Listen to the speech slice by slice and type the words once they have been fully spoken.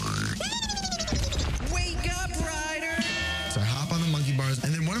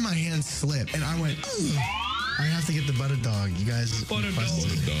hand slipped, and I went, ugh. I have to get the butter dog. You guys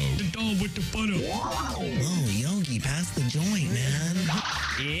requested it. The dog with the butter. Whoa, Yogi, pass the joint, man.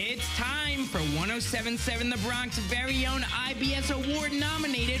 It's time for 107.7 The Bronx's very own IBS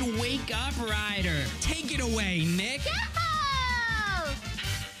Award-nominated Wake Up Rider. Take it away, Nick.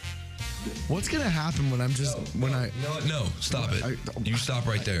 What's going to happen when I'm just... No, stop it. You stop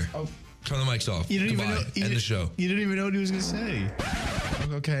right there. Turn the mics off. You didn't even know. End the show. You didn't even know what he was going to say.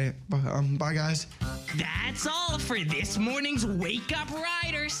 Okay, bye, guys. That's all for this morning's Wake Up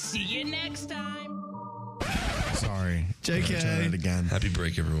Rider. See you next time. Sorry. JK. Try it again. Happy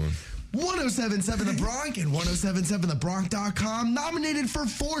break, everyone. 107.7 The Bronx and 107.7thebronx.com nominated for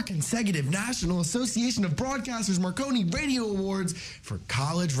 4 consecutive National Association of Broadcasters Marconi Radio Awards for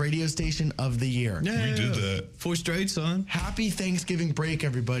College Radio Station of the Year. Yeah, We did that. 4 straight, son. Happy Thanksgiving break,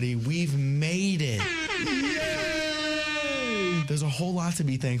 everybody. We've made it. Yay! There's a whole lot to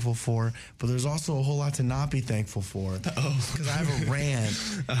be thankful for, but there's also a whole lot to not be thankful for. Because I have a rant.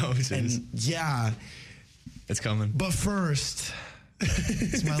 And yeah. It's coming. But first...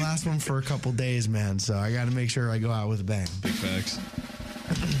 it's my last one for a couple days, man, so I got to make sure I go out with a bang. Big facts.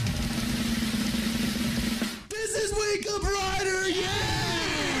 This is Wake Up Rider, yeah!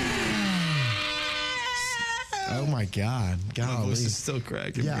 Oh my God, My golly. voice is still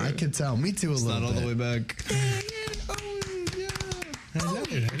cracking. Yeah, bro. I could tell. Me too, a It's little not bit. all the way back.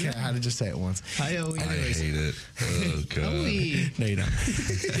 Okay, I had to just say it once. Hi, I hate it. Oh, God. No, you don't.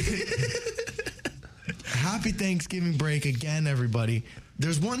 Happy Thanksgiving break again, everybody.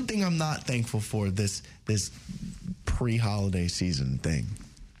 There's one thing I'm not thankful for this pre-holiday season thing.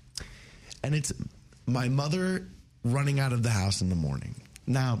 And it's my mother running out of the house in the morning.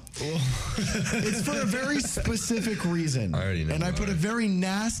 Now, it's for a very specific reason. I already know and I put why. a very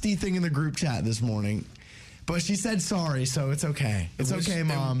nasty thing in the group chat this morning. But she said sorry, so it's okay. It's okay,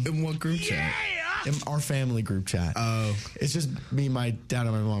 Mom. In what group chat? In our family group chat. Oh. It's just me, my dad,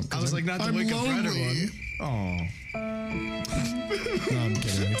 and my mom. I was like, not the Wake Up Rider one. Oh. No, I'm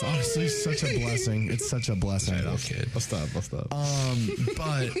kidding. It's honestly such a blessing. It's such a blessing. Little kid. I'll stop.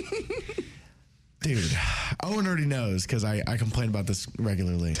 But, dude, Owen already knows because I complain about this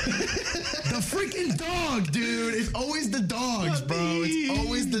regularly. The freaking dog, dude. It's always the dogs, bro. It's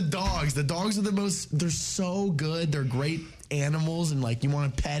always the dogs. The dogs are the most, they're so good. They're great animals, and like you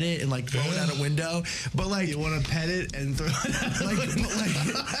want to pet it and like throw it out a window. But like, You want to pet it and throw it out like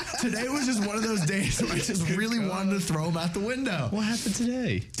today was just one of those days where I just really wanted to throw him out the window. What happened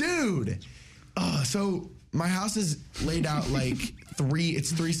today? Dude. So my house is laid out like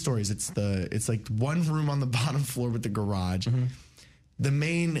it's 3 stories. It's like one room on the bottom floor with the garage, the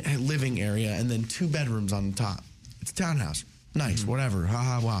main living area, and then 2 bedrooms on the top. It's a townhouse. Nice, whatever. Ha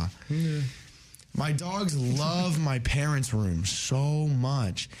ha wah. Yeah. My dogs love my parents' room so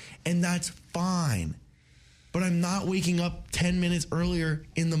much, and that's fine. But I'm not waking up 10 minutes earlier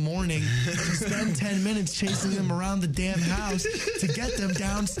in the morning to spend 10 minutes chasing them around the damn house to get them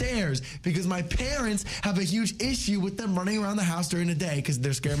downstairs, because my parents have a huge issue with them running around the house during the day because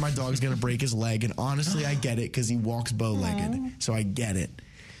they're scared my dog's going to break his leg. And honestly, I get it because he walks bow-legged. So I get it.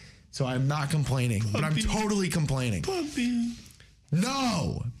 So I'm not complaining, but I'm totally complaining. Puppy.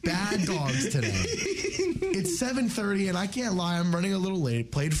 No, bad dogs today. It's 7:30, and I can't lie, I'm running a little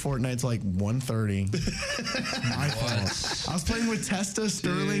late. Played Fortnite till like 1:30. My fault. I was playing with Testa,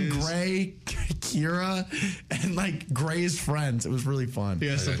 Sterling, Gray, Kira, and like Gray's friends. It was really fun. You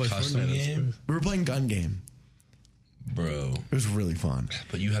guys still play custom Fortnite? game? We were playing gun game. Bro. It was really fun.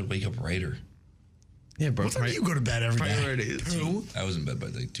 But you had Wake Up Rider. Yeah, bro. What time do you go to bed every day? Priorities. 2? I was in bed by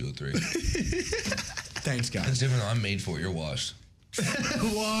like 2 or 3. Thanks, That's guys. different. I'm made for it. You're washed.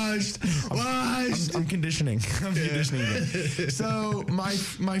 Washed. I'm conditioning. I'm conditioning it. So my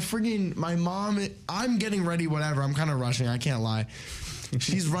mom, I'm getting ready, whatever. I'm kind of rushing. I can't lie.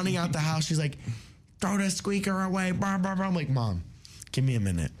 She's running out the house. She's like, throw the squeaker away. Blah, blah, blah. I'm like, Mom, give me a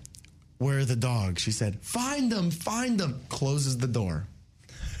minute. Where are the dogs? She said, find them. Closes the door.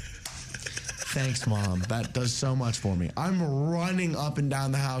 Thanks, Mom. That does so much for me. I'm running up and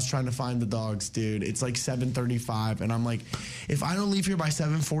down the house trying to find the dogs, dude. It's like 7:35, and I'm like, if I don't leave here by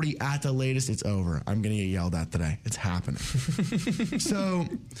 7:40 at the latest, it's over. I'm going to get yelled at today. It's happening. So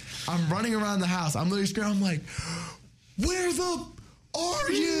I'm running around the house. I'm literally screaming. I'm like, where the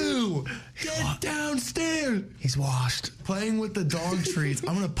are you? Get downstairs. He's washed. Playing with the dog treats.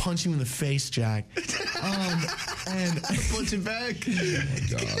 I'm going to punch you in the face, Jack. And Punch it back.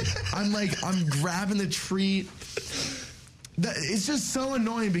 Oh, my God. I'm grabbing the treat. It's just so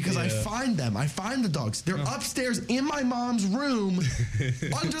annoying because I find them. I find the dogs. They're upstairs in my mom's room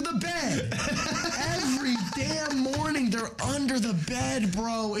under the bed. Every damn morning they're under the bed,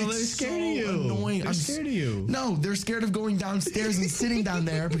 bro. It's they're scared so of you. annoying. They're scared of you. No, they're scared of going downstairs and sitting down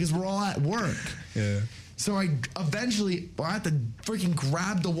there because we're all at work. Yeah. So I have to freaking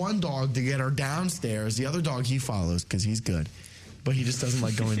grab the one dog to get her downstairs. The other dog he follows because he's good, but he just doesn't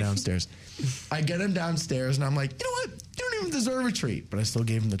like going downstairs. I get him downstairs and I'm like, you know what? You don't even deserve a treat, but I still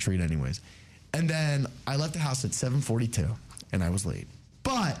gave him the treat anyways. And then I left the house at 7:42 and I was late.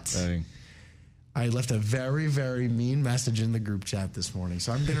 But Dang. I left a very, very mean message in the group chat this morning,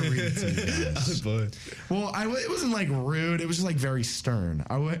 so I'm gonna read it to you guys. Boy. Well, it wasn't like rude. It was just like very stern.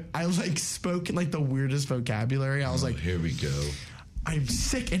 I like spoke in like the weirdest vocabulary. I was like, here we go. I'm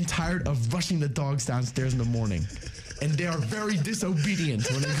sick and tired of rushing the dogs downstairs in the morning. And they are very disobedient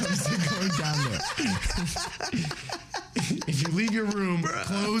when it comes to going down there. If you leave your room,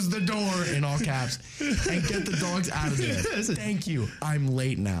 close the door in all caps and get the dogs out of there. Thank you. I'm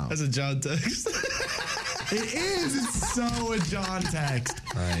late now. That's a John text. It is. It's so a John text.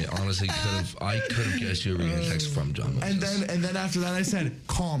 I honestly could have guessed you were reading a text from John. And then after that, I said,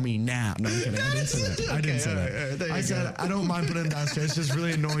 "Call me now." No, I'm kidding. I didn't say that. I didn't say that. I said, "I don't mind putting them downstairs. It's just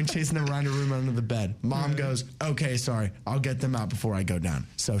really annoying chasing them around your room under the bed." Mom goes, "Okay, sorry. I'll get them out before I go down."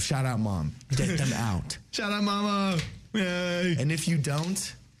 So shout out, Mom. Get them out. Shout out, Mama. Yay. And if you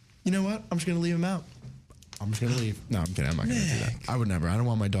don't, you know what? I'm just gonna leave them out. I'm just gonna leave. No, I'm kidding. I'm not gonna do that. I would never. I don't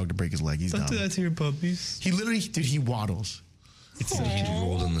want my dog to break his leg. He's Don't dumb. do that to your puppies. He literally, dude, he waddles. He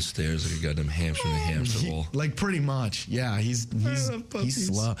rolled on the stairs like a goddamn hamster in a hamster ball. Like pretty much, yeah. He's love puppies.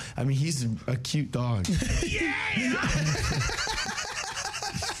 slow. I mean, he's a cute dog.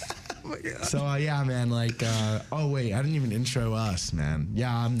 So yeah, man. Like, oh wait, I didn't even intro us, man.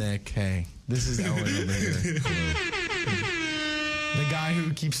 Yeah, I'm Nick. Hey, this is Ellen over here. The guy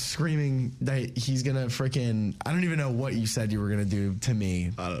who keeps screaming that he's gonna freaking, I don't even know what you said you were gonna do to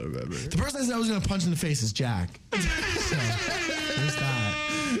me. I don't remember. The person I said I was gonna punch in the face is Jack. So, there's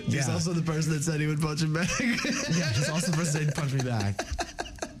that. He's also the person that said he would punch him back. Yeah, he's also the person that punch me back.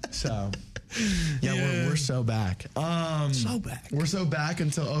 So, yeah. We're so back. So back. We're so back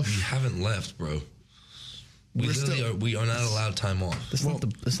until We haven't left, bro. We are not allowed time off. That's not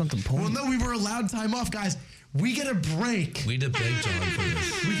the point. well, no, we were allowed time off, guys. We get a break. We did beg John for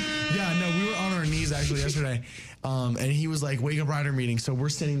this. We were on our knees actually yesterday, and he was like, "Wake up, rider meeting." So we're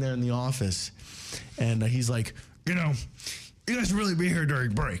sitting there in the office, and he's like, "You know, you guys really be here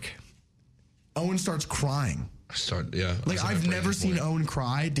during break." Owen starts crying. Like I've never seen Owen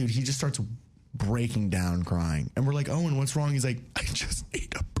cry, dude. He just starts breaking down, crying, and we're like, "Owen, what's wrong?" He's like, "I just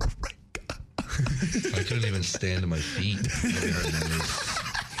need a break." I couldn't even stand on my feet.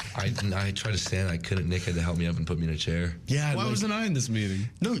 I tried to stand. I couldn't. Nick had to help me up and put me in a chair. Yeah. Why wasn't I in this meeting?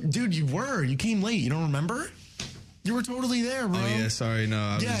 No, dude, you were. You came late. You don't remember? You were totally there, bro. Oh yeah, sorry.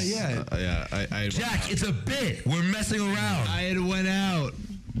 No. I Jack, it's a bit. We're messing around. I had went out.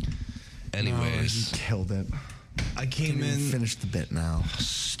 Anyways, You killed it. I came in. Finish the bit now.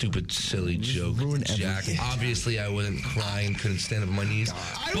 stupid, silly joke, ruined Jack. everything. Obviously, I wasn't crying, couldn't stand up on my knees.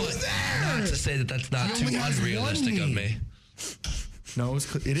 I was there! Not to say that that's not He too only has unrealistic one of knee. me. No,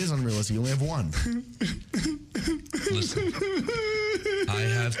 it is unrealistic. You only have one. Listen, I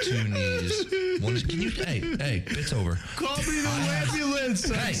have two knees. One is, can you? Hey, bits over. Call me the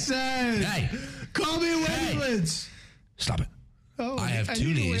ambulance. I Hey, said. hey, Call me an Hey. ambulance. stop it. Oh, I have two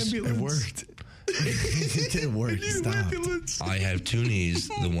need an knees. ambulance. It worked. It did work. He I need an stopped. ambulance. I have two knees.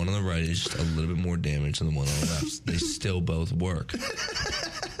 The one on the right is just a little bit more damaged than the one on the left. They still both work.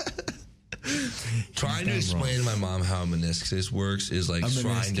 Trying to explain to my mom how a meniscus works is like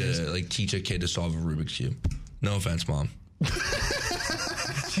trying to like teach a kid to solve a Rubik's Cube. No offense, Mom.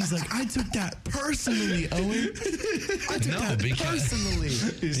 She's like, I took that personally, Owen. I took that personally.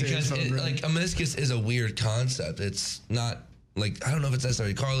 Because like a meniscus is a weird concept. It's not like, I don't know if it's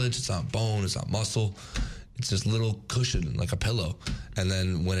necessarily cartilage. It's not bone. It's not muscle. It's this little cushion, like a pillow. And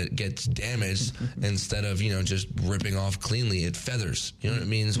then when it gets damaged, instead of, just ripping off cleanly, it feathers. You know what it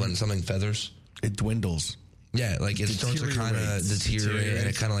means when something feathers? It dwindles. Yeah, like it starts to kind of deteriorate and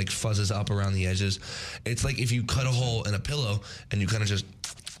it kind of like fuzzes up around the edges. It's like if you cut a hole in a pillow and you kind of just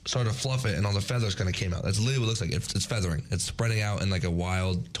sort of fluff it and all the feathers kind of came out. That's literally what it looks like. It's feathering. It's spreading out in like a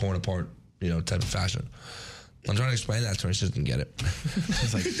wild, torn apart, type of fashion. I'm trying to explain that to her. She doesn't get it.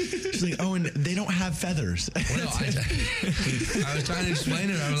 She's like, Owen, they don't have feathers. Well, no, I was trying to explain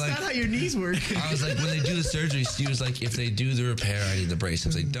it. I was like, That's not how your knees work. I was like, when they do the surgery, she was like, if they do the repair, I need the brace.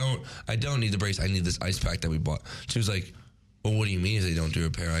 If they don't, I don't need the brace. I need this ice pack that we bought. She was like, well, what do you mean if they don't do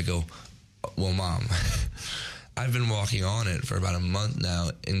repair? I go, well, Mom, I've been walking on it for about a month now,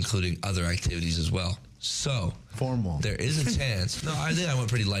 including other activities as well. So Formal. there is a chance. No, I think I went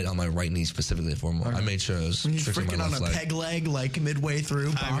pretty light on my right knee, specifically formal. I made sure I was He's tricking my freaking on left a leg. peg leg, like midway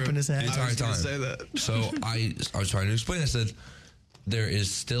through, bopping his head. The entire time. Say that. So I was trying to explain. I said there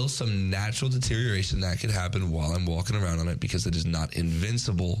is still some natural deterioration that could happen while I'm walking around on it because it is not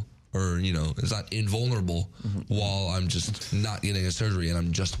invincible or it's not invulnerable while I'm just not getting a surgery and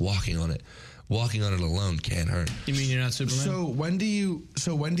I'm just walking on it. Walking on it alone can't hurt. You mean you're not Superman? So when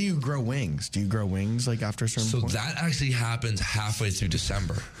do you grow wings? Do you grow wings like after a certain So point? that actually happens halfway through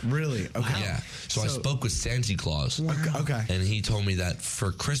December. Really? Okay. Yeah. So I spoke with Santa Claus. Okay. And he told me that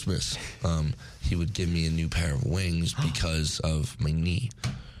for Christmas, he would give me a new pair of wings because of my knee.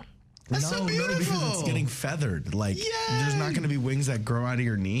 That's so beautiful. Because it's getting feathered. Like, there's not going to be wings that grow out of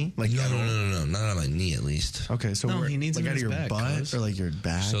your knee. Like, No, not on my knee at least. Okay, so No, he needs like them out of in your his back, butt cuz. or like your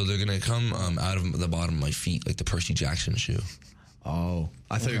back. So they're gonna come out of the bottom of my feet, like the Percy Jackson shoe. Oh,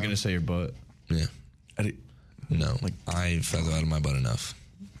 I thought you were gonna say your butt. Yeah. I No, I feather out of my butt enough.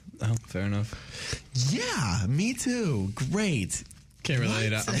 Oh, fair enough. yeah, me too. Great. Can't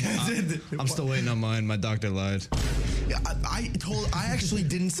relate. I'm still waiting on mine. My doctor lied. Yeah, I actually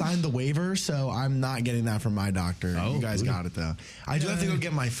didn't sign the waiver, so I'm not getting that from my doctor. Oh, you guys good. got it though. I do have to go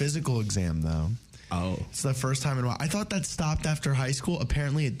get my physical exam though. Oh. It's the first time in a while. I thought that stopped after high school.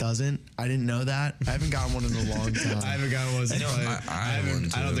 Apparently it doesn't. I didn't know that. I haven't gotten one in a long time. I haven't gotten one since I have one,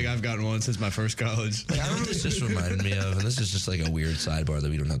 I don't too. think I've gotten one since my first college. You know what this just reminded me of, and this is just like a weird sidebar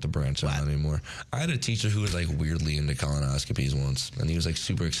that we don't have to branch out anymore. I had a teacher who was like weirdly into colonoscopies once, and he was like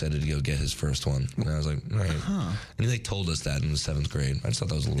super excited to go get his first one. And I was like, all right. And he like told us that in the 7th grade. I just thought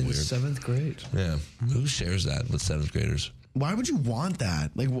that was a little weird. 7th grade. Yeah. Who shares that with 7th graders? Why would you want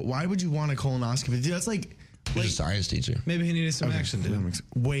that? Like, why would you want a colonoscopy? Dude, that's like He's a science teacher. Maybe he needed some action, dude.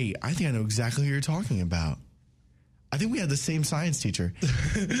 Wait, I think I know exactly who you're talking about. I think we had the same science teacher.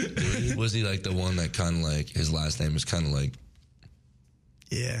 Was he like the one that kind of like, his last name was kind of like,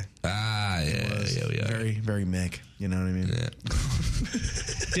 Yeah. yeah. Very, very Mick. You know what I mean?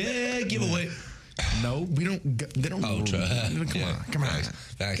 Yeah, giveaway. No, we don't. They don't. Oh, Come on.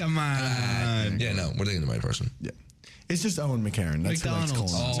 Come on. Yeah, no, we're thinking the right person. Yeah. It's just Owen McCarron. That's who likes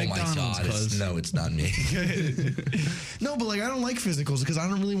McDonald's. colonoscopy. Oh McDonald's, my God! cuz. No, it's not me. No, but like I don't like physicals because I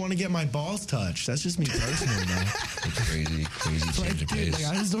don't really want to get my balls touched. That's just me personally, man. crazy change of pace.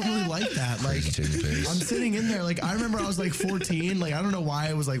 Like I just don't really like that. Like Crazy change of pace. I'm sitting in there. Like I remember I was like 14. Like I don't know why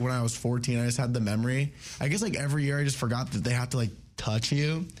it was like when I was 14. I just had the memory. I guess like every year I just forgot that they have to like touch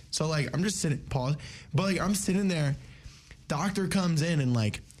you. So like I'm just sitting. Pause. But like I'm sitting there. Doctor comes in and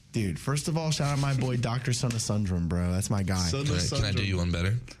like. Dude, first of all, shout out my boy Dr. Son of Sundrum, bro. That's my guy. Can I do you one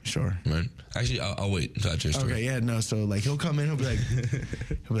better? Sure. Right. Actually, I'll wait until after your story. Okay, yeah, no. So like he'll come in, he'll be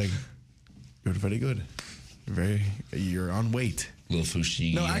like, you're very good. You're on weight. Little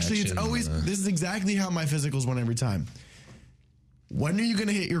Fushi. No, actually, it's always, this is exactly how my physicals went every time. When are you going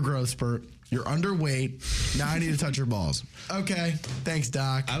to hit your growth spurt? You're underweight. Now I need to touch your balls. Okay. Thanks,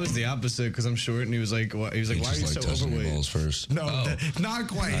 Doc. I was the opposite because I'm short, and he was like, "What?" He was like, "Why are you so touching your overweight?" balls first. No, Oh. not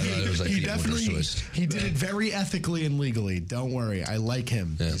quite. I thought it was like he the order definitely, choice. he did it very ethically and legally. Don't worry. I like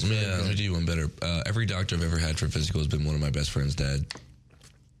him. Yeah, let me do you one better. Every doctor I've ever had for physical has been one of my best friend's dad.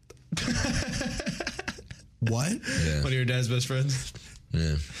 What? Yeah. One of your dad's best friends.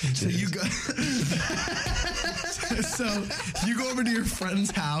 Yeah. So you go. So you go over to your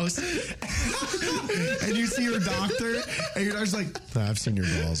friend's house and you see your doctor, and your doctor's like, "No, I've seen your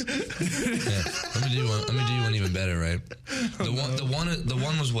balls." Yeah. Let me do you one even better, right? The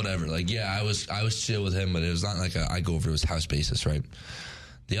one was whatever. Like, yeah, I was chill with him, but it was not like I go over to his house basis, right?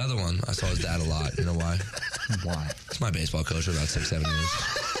 The other one, I saw his dad a lot. You know why? Why? It's my baseball coach for about 6-7 years.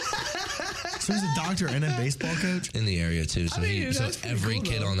 So he's a doctor and a baseball coach? In the area too. So every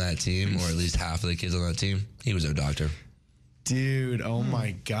kid on that team, or at least half of the kids on that team, he was their doctor. Dude, oh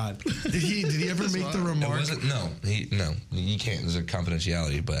my God. Did he ever make the It remark? wasn't. No, you can't. There's a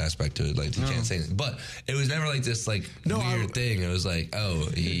confidentiality aspect to it. Like you can't say anything. But it was never like this weird thing. It was like, oh,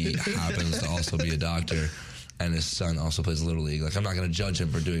 he happens to also be a doctor, and his son also plays Little League. Like I'm not going to judge him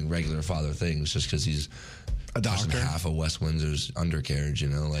for doing regular father things just because he's A touching doctor? half of West Windsor's undercarriage. You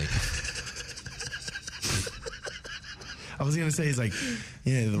know, like. I was gonna say he's like,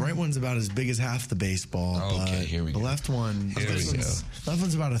 yeah, the right one's about as big as half the baseball. Okay, but here we the go. left one, Here we go. left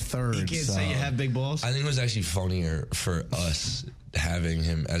one's about a third. You can't so. say you have big balls. I think it was actually funnier for us having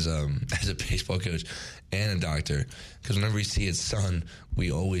him as a baseball coach and a doctor, because whenever we see his son,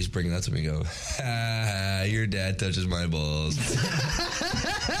 we always bring it up to him and go, "Ha, your dad touches my balls."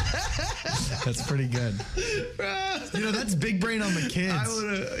 That's pretty good. That's big brain on the kids.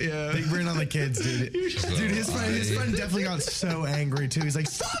 Big brain on the kids, dude. Dude, his friend definitely got so angry too. He's like,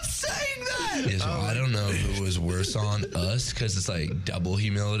 stop saying that. Yeah, so I don't know who was worse on us because it's like double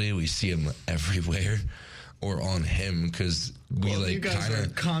humility. We see him everywhere, or on him because we you guys kind are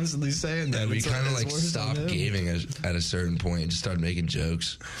of constantly saying that. we It's kind of it's like worse on stopped him. gaming at a certain point and just started making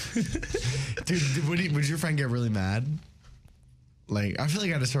jokes. Dude, would your friend get really mad? Like, I feel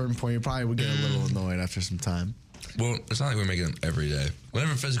like at a certain point, you probably would get a little annoyed after some time. Well, it's not like we're making them every day.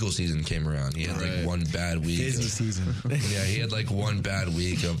 Whenever physical season came around, he had like one bad week. Busy season. Yeah, he had like one bad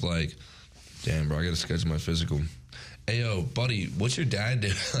week of like, damn, bro, I gotta schedule my physical. Hey, yo, buddy, what's your dad do?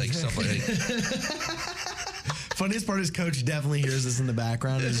 Like, stuff like that. Funniest part is Coach definitely hears this in the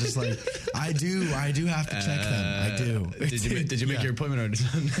background. It's just like, I do have to check them. I do. Did you make your appointment already?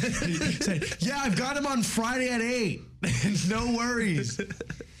 Say, yeah, I've got him on Friday at 8. No worries.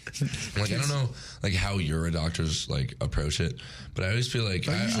 Like, I don't know, like, how your doctors, like, approach it, but I always feel like...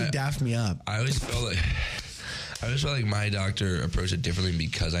 They usually daft me up. I always felt like my doctor approached it differently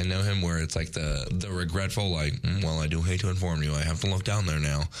because I know him, where it's like the regretful, like, well, I do hate to inform you, I have to look down there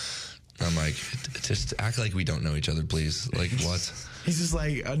now. I'm like, just act like we don't know each other, please. Like, what? He's just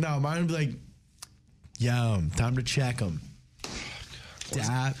like, no, mine would be like, yo, time to check him.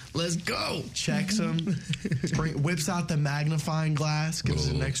 Dap. Let's go. Checks him. Whips out the magnifying glass, gives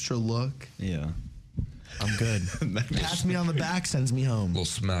it an extra look. Yeah. I'm good. Pats me on the back, sends me home. Little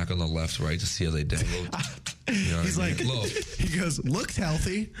smack on the left, right, to see how they dangle. You know He's what I like, mean? Look. he goes, looks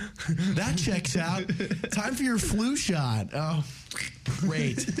healthy. That checks out. Time for your flu shot. Oh,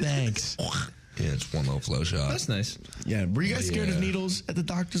 great. Thanks. Yeah, it's one little flow shot. That's nice. Yeah. Were you guys scared of Yeah. needles at the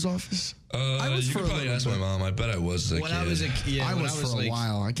doctor's office? I was you could probably ask my mom. I bet I was as a When kid. I was a kid, I was for a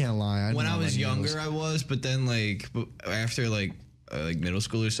while. I can't lie. When I was younger, needles. I was, but then like after like middle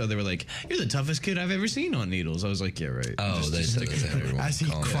school or so, they were like, "You're the toughest kid I've ever seen on needles." I was like, "Yeah, right." Oh, they said that to everyone. As he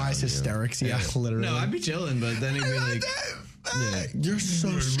Calm cries down, hysterics. Yeah, literally. No, I'd be chilling, but then he'd be like, yeah. You're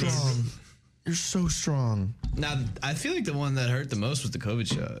so strong. You're so strong. "Now, I feel like the one that hurt the most was the COVID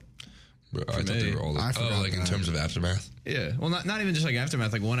shot." Bro, I thought they were all I like, forgot like in that. terms of aftermath. Yeah, well, not even just like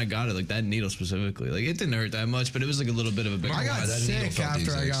aftermath. Like when I got it, like that needle specifically, like it didn't hurt that much, but it was like a little bit of a big. I got that needle sick felt the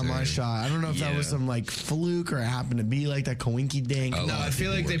after I exact got my same. shot. I don't know if that was Yeah. some like fluke or it happened to be like that coinky dink. A lot I of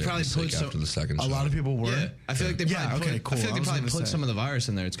feel people like were they getting probably sick put some- after the second A shot. lot of people were. Yeah, I feel like they Yeah, probably okay, put, cool. I feel I like they was probably gonna put say. some of the virus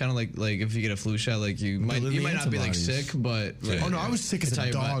in there. It's kind of like if you get a flu shot, like you might Building the not be like antibodies. sick, but like, Oh no, I was sick as it's how a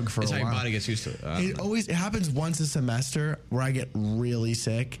your dog for a It's how your while. body gets used to it. I don't know. It happens once a semester where I get really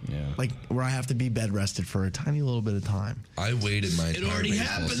sick. Yeah. Like where I have to be bed rested for a tiny little bit of time. I waited my entire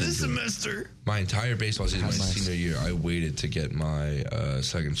baseball season. semester. My entire baseball season, my That's nice. senior year, I waited to get my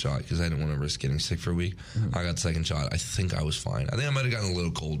second shot because I didn't want to risk getting sick for a week. I got the second shot. I think I was fine. I think I might have gotten a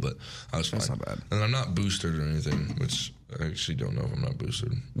little cold, but I was fine. That's not bad. And I'm not boosted or anything, which I actually don't know if I'm not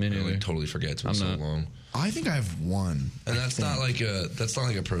boosted. Me I neither. like totally forget. It's been I'm so not. long. I think I have one. And that's not like a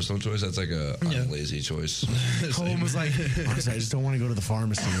personal choice. That's like a I'm lazy choice. Colin was like, honestly, I just don't want to go to the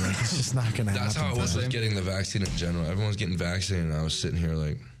pharmacy. Like it's just not gonna That's how happen. it was with getting the vaccine in general. Everyone's getting vaccinated, and I was sitting here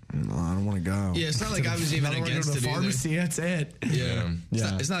like, No, I don't want to go. Yeah, it's not like I was even I don't wanna against go to it the either. pharmacy. That's it. Yeah.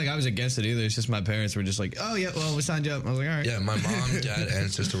 Yeah. It's not like I was against it either. It's just my parents were just like, "Oh yeah, well we signed you up." I was like, "All right." yeah, my mom, dad,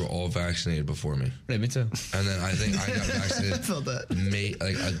 and sister were all vaccinated before me. Yeah, me too. And then I think I got vaccinated felt that.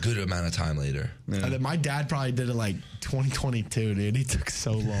 like a good amount of time later. And then my dad probably did it like 2022, dude. He took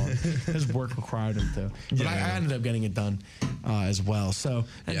so long. His work required him to. But I ended up getting it done as well. So,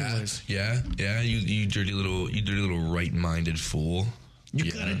 anyways. Yeah. You dirty little right-minded fool. You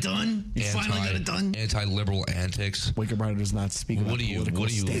got it done. You finally got it done. Anti-liberal antics. Wake Up Rider does not speak about political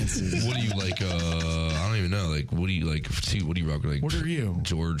stances. What do you like? I don't even know. Like, what do you like? See, what do you rock? Like, What are you?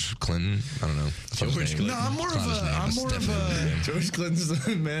 George Clinton? I don't know. That's not his George name. Clinton. No, I'm more It's not of his a- name. I'm It's more of definitely a- his name. George Clinton's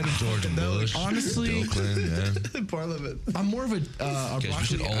the man. George Bush. honestly- Bill Clinton. Yeah. Parliament. I'm more of a Guys, we broccoli.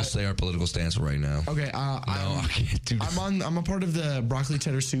 should all say our political stance right now. Okay, No, I can't do that. I'm a part of the broccoli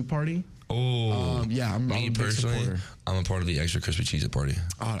cheddar soup party. Oh, Yeah, I'm me a big personally, supporter. I'm a part of the extra crispy cheese party.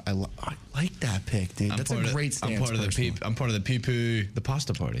 Oh, I like that pick, dude. That's a great stance. I'm part of the personally. I'm part of the pee the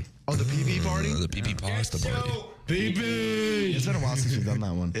pasta party. Oh, the PB party. The PP pasta party. PP. It's been a while since we've done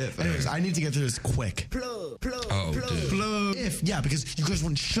that one. Anyways, I need to get through this quick. Oh, dude. Because you guys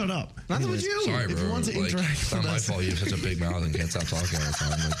wouldn't shut up. Nothing with you. Sorry, If bro. you want to Like, interact it's not with my us- fault. You have such a big mouth and can't stop talking all the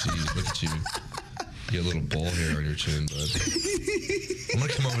time. Like, geez, look at you. You got a little ball hair on your chin, bud. I'm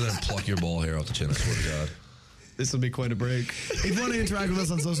gonna come over there and pluck your ball hair off the chin. I swear to God. This will be quite a break. If you want to interact with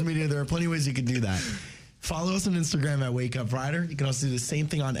us on social media, there are plenty of ways you can do that. Follow us on Instagram at Wake Up Rider. You can also do the same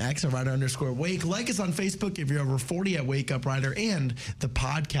thing on X at Rider_Wake. Like us on Facebook if you're over 40 at Wake Up Rider. And the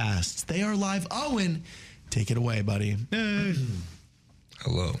podcasts. They are live. Owen, take it away, buddy.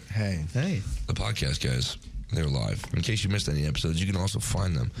 Hello. Hey. The podcast, guys. They're live. In case you missed any episodes, you can also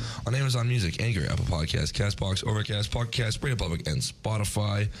find them on Amazon Music, Anchor, Apple Podcasts, CastBox, Overcast, Podcast, Radio Public, and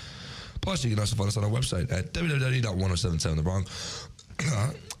Spotify. Plus, you can also find us on our website at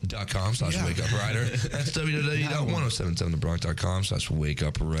www.1077thebronx.com/wakeuprider. That's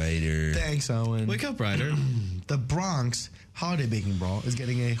www.1077thebronx.com/wakeuprider. Thanks, Owen. Wake up, Ryder. The Bronx Holiday Baking Brawl is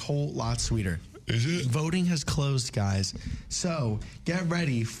getting a whole lot sweeter. Is it? Voting has closed, guys. So get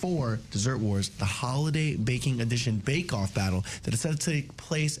ready for Dessert Wars, the Holiday Baking Edition Bake-Off battle that is set to take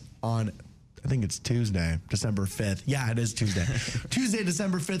place on, I think it's Tuesday, December 5th. Yeah, it is Tuesday. Tuesday,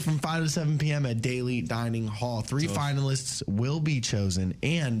 December 5th from 5 to 7 p.m. at Daily Dining Hall. 3 finalists will be chosen,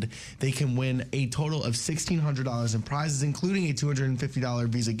 and they can win a total of $1,600 in prizes, including a $250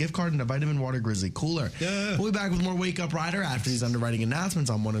 Visa gift card and a Vitamin Water Grizzly cooler. Yeah. We'll be back with more Wake Up Rider after these underwriting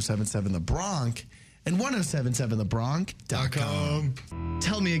announcements on 107.7 The Bronx and 107.7thebronx.com.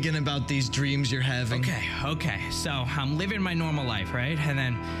 Tell me again about these dreams you're having. Okay. So I'm living my normal life, right? And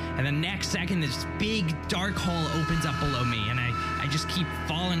then next second, this big dark hole opens up below me, and I just keep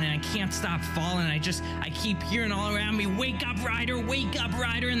falling, and I can't stop falling. I keep hearing all around me, "Wake up, Ryder! Wake up,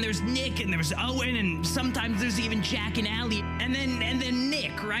 Ryder!" And there's Nick, and there's Owen, and sometimes there's even Jack and Allie. And then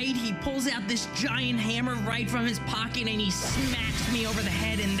Nick, right? He pulls out this giant hammer right from his pocket, and he smacks me over the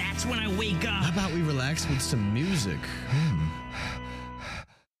head, and that's when I wake up. How about we relax with some music?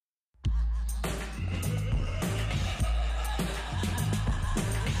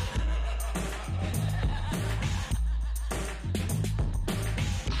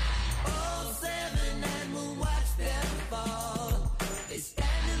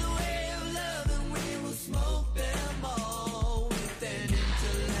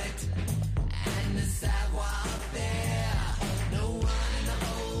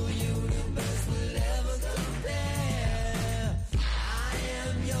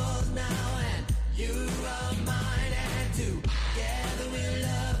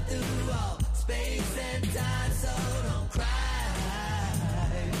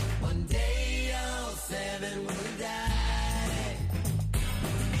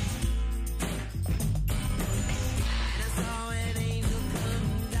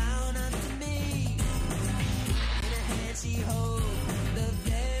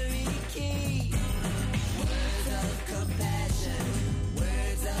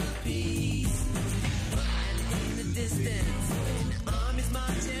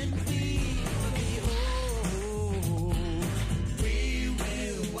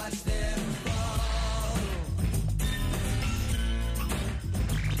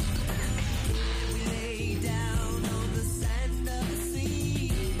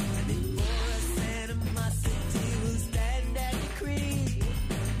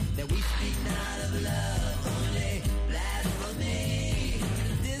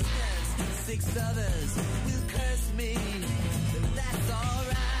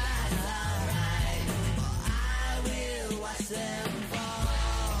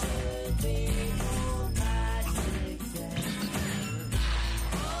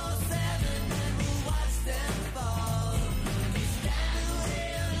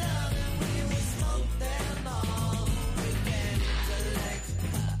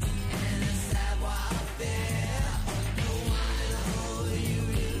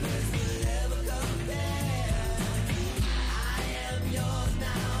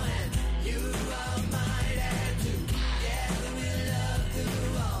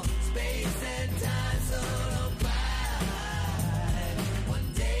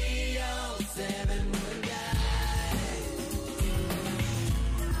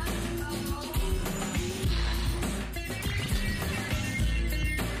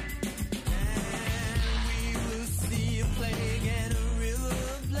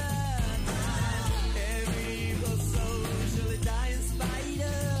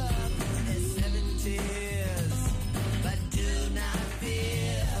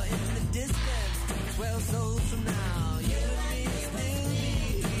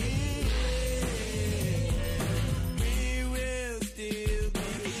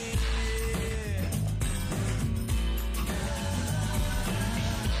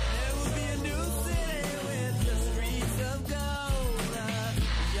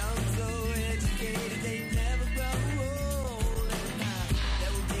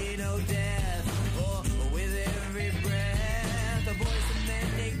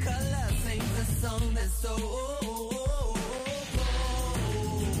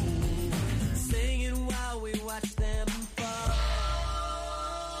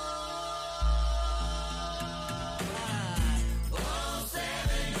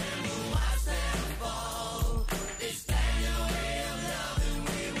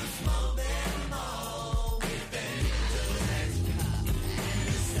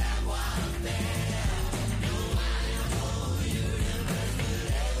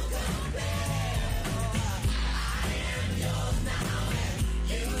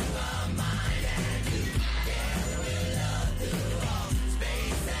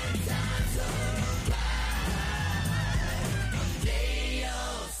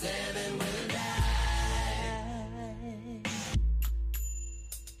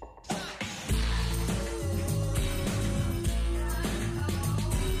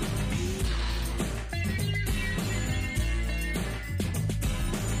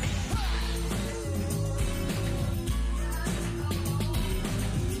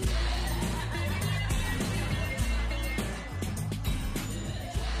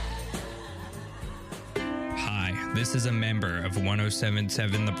 this is a member of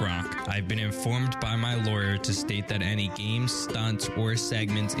 1077 The Bronx. I've been informed by my lawyer to state that any games, stunts, or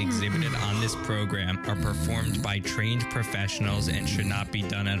segments exhibited on this program are performed by trained professionals and should not be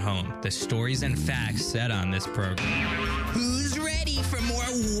done at home. The stories and facts said on this program. Who's ready for more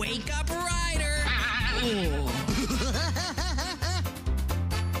Wake Up Rider? All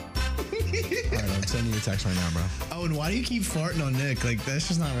right, I'm sending you a text right now, bro. Oh, and why do you keep farting on Nick? Like, that's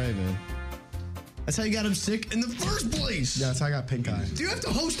just not right, man. That's how you got him sick in the first place. Yeah, that's how I got pink eye. Do you have to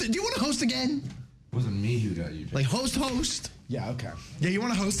host it? Do you want to host again? It wasn't me who got you. Like, host. Yeah, okay. Yeah, you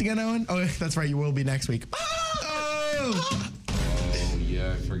want to host again, Owen? Oh, that's right. You will be next week. Oh! Oh,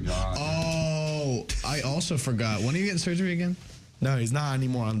 yeah, I forgot. Oh, I also forgot. When are you getting surgery again? No, he's not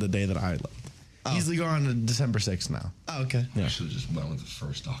anymore on the day that I left. Oh. He's going on December 6th now. Oh, okay. I should have just went with the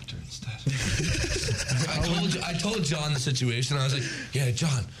first doctor instead. I told John the situation. I was like, yeah,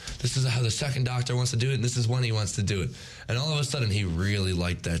 John, this is how the second doctor wants to do it, and this is when he wants to do it. And all of a sudden, he really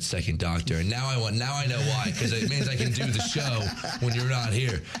liked that second doctor. And now I know why, because it means I can do the show when you're not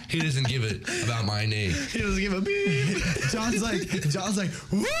here. He doesn't give it about my knee. He doesn't give a beep. John's like,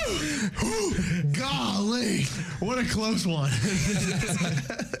 woo, golly, what a close one.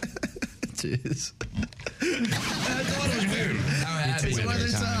 Jeez. I thought it was weird. How happy It's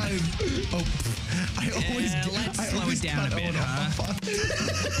Weather time. Oh, Let's slow it down a bit, huh?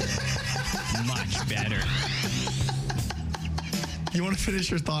 Much better. You want to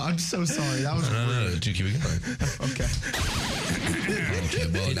finish your thought? I'm so sorry. That was No, keep it going. okay. Okay,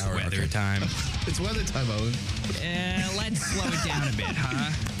 well, It's now we're weather time. It's weather time, Owen. Let's slow it down a bit,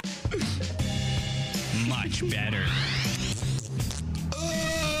 huh? Much better.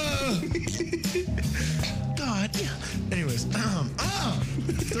 God. Anyways,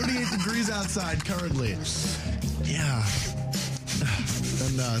 38 degrees outside currently. Yeah.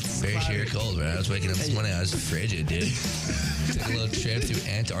 And it's Very sheer cold, man. I was waking up this morning. I was frigid, dude. Took a little trip to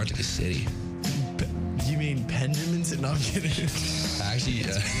Antarctica City. You mean Pendleman's? No, I'm kidding. Actually,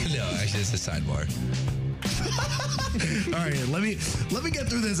 it's a sidebar. All right, let me get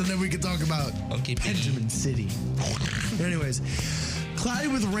through this and then we can talk about Okay, Benjamin City. Anyways, cloudy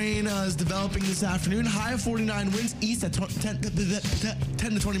with rain is developing this afternoon. High of 49 winds east at 10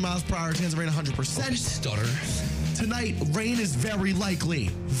 to 20 miles per hour. Chance of rain 100%. Stutter. Tonight, rain is very likely.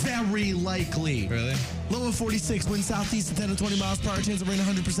 Very likely. Really? Low of 46, wind southeast at 10 to 20 miles per hour. Chance of rain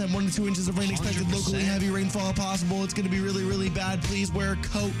 100%. 1 to 2 inches of rain expected. 100%. Locally heavy rainfall possible. It's going to be really, really bad. Please wear a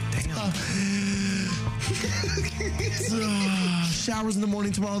coat. Showers in the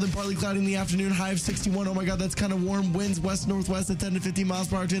morning tomorrow, then partly cloudy in the afternoon. High of 61. Oh my God, that's kind of warm. Winds west-northwest at 10 to 15 miles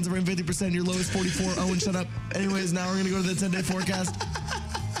per hour. Chance of rain 50%. Your low is 44. Owen, shut up. Anyways, now we're going to go to the 10-day forecast.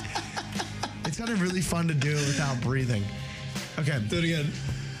 It's kind of really fun to do it without breathing. Okay. Do it again.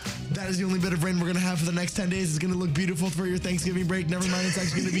 That is the only bit of rain we're going to have for the next 10 days. It's going to look beautiful for your Thanksgiving break. Never mind, it's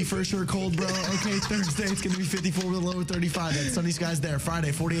actually going to be for sure cold, bro. Okay, Thursday, it's going to be 54 with a low of 35. That's sunny skies there.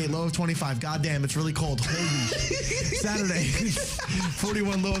 Friday, 48, low of 25. God damn, it's really cold. Holy Saturday,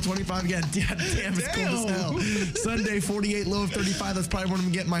 41, low of 25 again. God damn, it's cold as hell. Sunday, 48, low of 35. That's probably when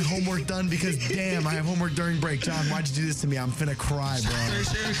I'm getting my homework done because, damn, I have homework during break. John, why'd you do this to me? I'm finna cry, bro. For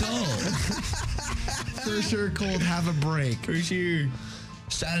sure cold. For sure cold, have a break. For sure.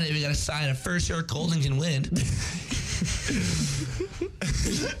 Saturday, we got a sign of for sure cold and can win.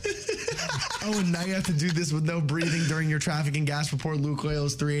 Oh, and now you have to do this with no breathing during your traffic and gas report. Luke Oil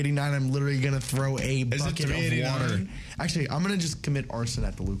is $3.89. I'm literally going to throw a bucket of water. Actually, I'm going to just commit arson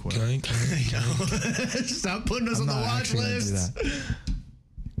at the Luke Oil. Stop putting us on the watch actually gonna list. do that.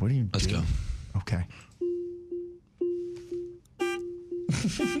 What are you Let's doing? go. Okay.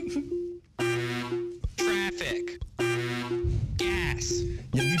 Traffic. Gas.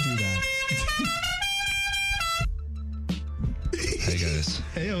 Yeah, you do that. Hey, guys.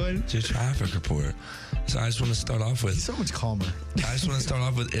 Hey, Owen. It's your traffic report. So I just want to start off with... So much calmer.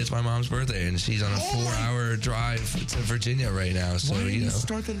 It's my mom's birthday, and she's on a 4-hour drive to Virginia right now. So, Why didn't you you know...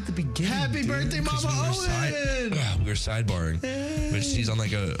 start that at the beginning? Happy dude? birthday, Mama Owen. We were sidebarring. But she's on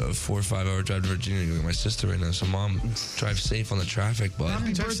like a 4 or 5 hour drive to Virginia to go get my sister right now. So, Mom, drive safe on the traffic, bud.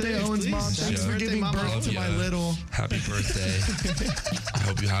 Happy Drive birthday, safe, Owen's please. mom. Thanks Yeah. for giving Birthday, birth Mama. to my Yeah. little. Happy birthday. I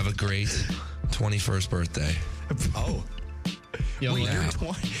hope you have a great 21st birthday. Oh. Young Wait, lad. you're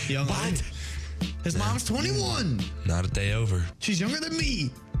 20. Young What? lad. His mom's 21. Not a day over. She's younger than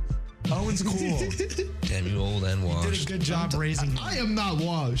me. Owen's cool. Damn, you old and washed. Did a good job raising him. I am not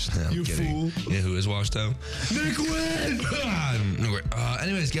washed. I'm You kidding. fool. You know who is washed though? Nick Wynn.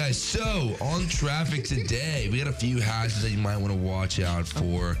 Anyways, guys, so on traffic today, we got a few hazards that you might want to watch out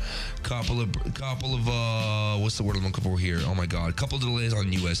for. Couple of what's the word I'm looking for here? Oh my God, a couple of delays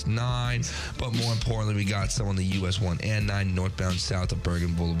on US 9, but more importantly, we got some on the US 1 and 9 northbound south of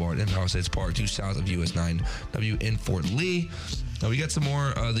Bergen Boulevard and Palisades Park, 2 south of US 9W in Fort Lee. Now we got some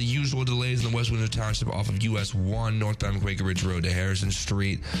more the usual delays in the West Windsor Township off of US 1 northbound Quaker Ridge Road to Harrison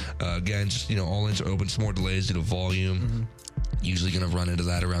Street. Again, just all lanes are open. Some more delays due to volume. Usually going to run into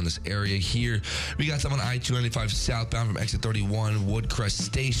that around this area here. We got some on I-295 southbound from exit 31, Woodcrest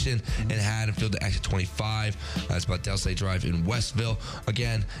Station, and Haddonfield to exit 25. That's about Delsay Drive in Westville.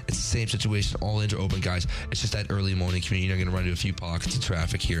 Again, it's the same situation. All lanes are open, guys. It's just that early morning commute. You're going to run into a few pockets of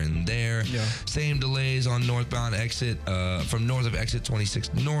traffic here and there. Yeah. Same delays on northbound exit from north of exit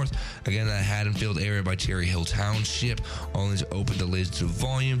 26 north. Again, that Haddonfield area by Cherry Hill Township. All lanes are open, delays due to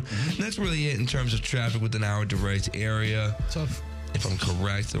volume. And that's really it in terms of traffic within our direct area. Tough. If I'm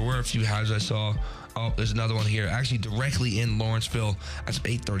correct, there were a few hazards I saw. Oh, there's another one here. Actually, directly in Lawrenceville. That's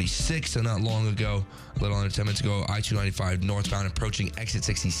 8:36, so not long ago. A little under 10 minutes ago. I-295 northbound approaching exit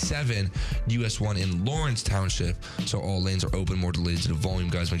 67, US 1 in Lawrence Township. So all lanes are open. More delays to the volume,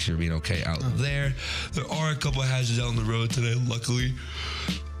 guys. Make sure you're being okay out there. There are a couple of hazards out on the road today, luckily.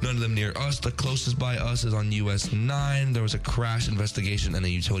 None of them near us. The closest by us is on US 9. There was a crash investigation and a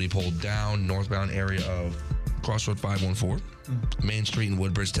utility pole down northbound area of Crossroad 514, Main Street in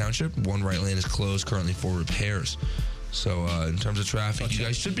Woodbridge Township. One right lane is closed currently for repairs. So in terms of traffic, you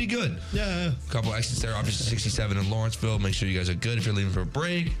guys should be good. Yeah. A couple exits there. Obviously 67 in Lawrenceville. Make sure you guys are good if you're leaving for a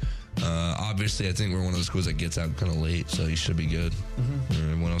break. Obviously, I think we're one of the schools that gets out kind of late, so you should be good.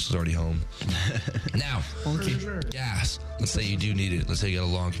 Everyone else is already home. Now, gas. Let's say you do need it. Let's say you got a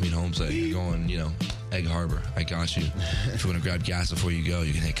long commute home, so you're going, Egg Harbor. I got you. If you want to grab gas before you go,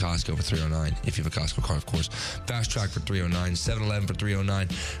 you can hit Costco for $3.09. If you have a Costco card, of course. Fast Track for $3.09. 7-Eleven for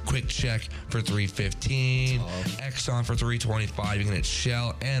 $3.09. Quick Check for $3.15. Exxon for $3.25. You can hit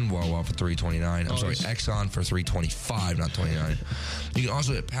Shell and Wawa for $3.29. I'm sorry, Exxon for $3.25, not $29. You can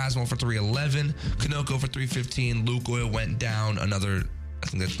also hit Pasmo for $3.11. Conoco for $3.15. Luke Oil went down another, I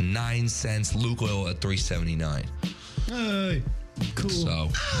think that's 9 cents. Luke Oil at $3.79. Hey. Cool. So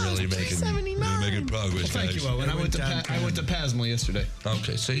really making progress. Thank you, Owen. I went to Pasmo yesterday.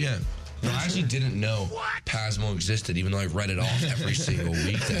 Okay, so yeah. No, I actually didn't know Pasmo existed, even though I read it off every single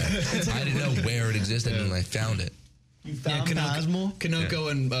weekday. I didn't know where it existed, and I found it. You found Pasmo? Conoco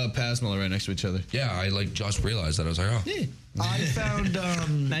and Pasmo are right next to each other. Yeah, I just realized that. I was like, oh. Yeah. I found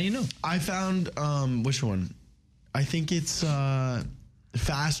now you know. I found which one? I think it's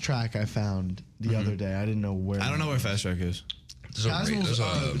Fast Track I found the other day. I didn't know where. I don't know where Fast Track is. Pasmo's,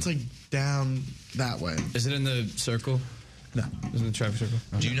 it's like down that way. Is it in the circle? No. Is it in the traffic circle?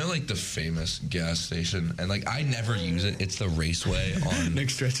 Do you know like the famous gas station? And like I never use it. It's the Raceway on Nick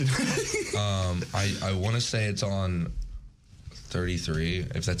stretching. I want to say it's on 33,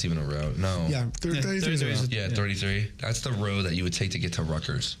 if that's even a road. No. Yeah, 33. Yeah, 33. That's the road that you would take to get to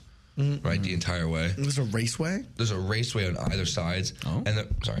Rutgers. Right, the entire way. There's a raceway? There's a raceway on either sides. Oh. And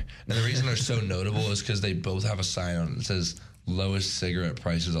the reason they're so notable is because they both have a sign on it that says lowest cigarette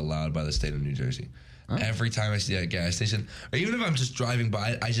prices allowed by the state of New Jersey. Oh. Every time I see that gas station, or even if I'm just driving by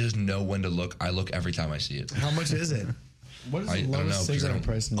it, I just know when to look. I look every time I see it. How much is it? What is the lowest cigarette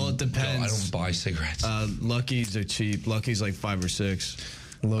price? Well, it depends. No, I don't buy cigarettes. Lucky's are cheap. Lucky's like 5 or 6.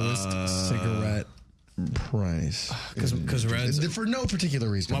 Lowest cigarette price. Because Reds, for no particular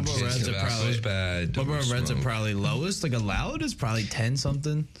reason. Marlboro Reds are probably bad. Marlboro Reds are probably lowest. Like allowed is probably 10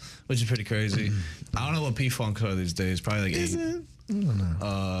 something, which is pretty crazy. I don't know what P-Funks are these days. Probably like 8. Is it? I don't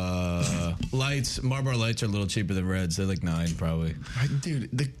know. Lights. Marlboro Lights are a little cheaper than Reds. They're like 9 probably. Dude,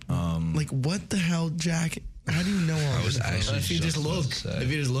 like what the hell, Jack? How do you know all this? If you just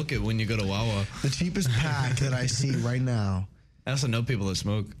look at when you go to Wawa, the cheapest pack that I see right now. I also know people that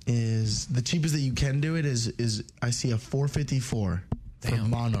smoke. Is the cheapest that you can do it is I see a 454 for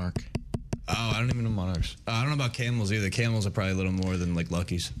Monarch. Oh, I don't even know Monarchs. I don't know about Camels either. Camels are probably a little more than like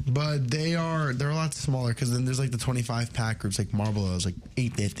Lucky's. But they're a lot smaller because then there's like the 25 pack groups like Marlboro is like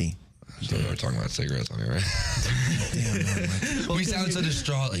 $8.50. So we're talking about cigarettes on here, right? Damn, man. We sound so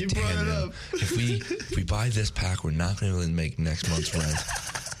distraught. Like, damn, man. If we buy this pack, we're not going to really make next month's rent.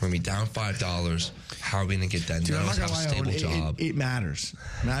 We're going to be down $5. how are we gonna get that? Dude, None I'm of us not have a gonna lie, stable Owen, job. it matters.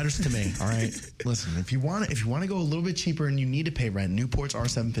 Matters to me. All right. Listen, if you want to go a little bit cheaper and you need to pay rent, Newport's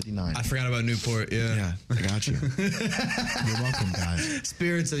R759. I forgot about Newport. Yeah. Yeah, I got you. You're welcome, guys.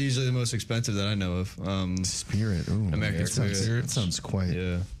 Spirits are usually the most expensive that I know of. Spirit. Ooh, American Spirit. That sounds quite.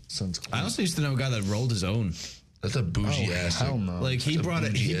 Yeah. Sounds quite. I also used to know a guy that rolled his own. That's a bougie ass. hell no. Like he That's a brought a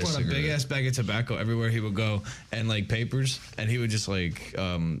bougie ass big cigarette. ass bag of tobacco everywhere he would go, and like papers, and he would just like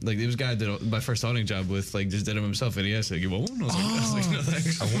there was a guy I did my first auditing job with, like just did them himself, and he asked like, "You want one?" I was like, no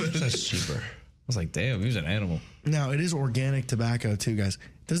thanks. I wonder if that's cheaper. I was like, damn, he was an animal. Now it is organic tobacco too, guys.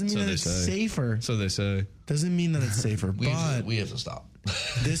 Doesn't mean So that they it's say. safer. So they say. Doesn't mean that it's safer. But We have to stop.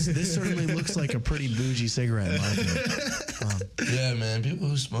 this certainly looks like a pretty bougie cigarette. In my opinion. Yeah, man. People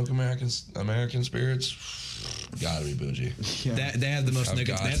who smoke American spirits gotta be bougie. They have the most I've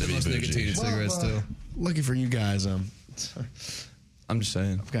nicotine. got They have to the be most bougie. nicotine in cigarettes Well, too. Lucky for you guys, I'm just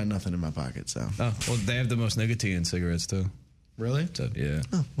saying. I've got nothing in my pocket. So Oh well, they have the most nicotine in cigarettes too. really, So yeah,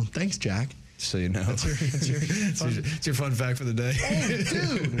 oh, well, thanks, Jack. just so you know, it's your fun fact for the day.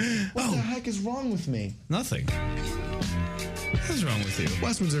 Dude, what the heck is wrong with me? Nothing. What's wrong with you?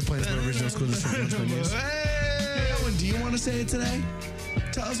 West Windsor Plainsboro Regional School District lunch menus. Hey, Owen, do you want to say it today?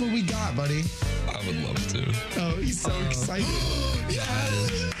 Tell us what we got, buddy. I would love to. Oh, he's so excited.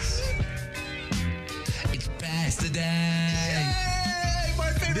 It's pasta day.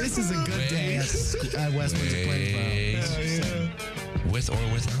 This is a good day at West Windsor Plainsboro. With or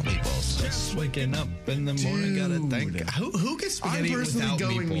without meatballs. Just waking up in the morning, gotta think. Dude. Who gets I'm spaghetti personally without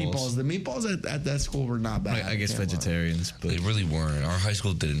going meatballs? The meatballs at that school were not bad. I guess Can't lie. vegetarians, but They really weren't. Our high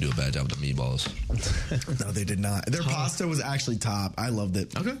school didn't do a bad job with the meatballs. No, they did not. Their pasta was actually top. I loved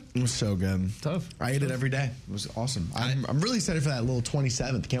it. Okay. It was so good. Tough. I ate it every day. It was awesome. I'm really excited for that little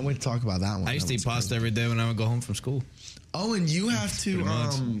 27th. Can't wait to talk about that one. I used to That eat was pasta every day when I would go home from school. Oh, and you have to Pretty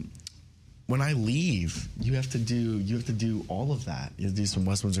much. when I leave, you have to do all of that. You have to do some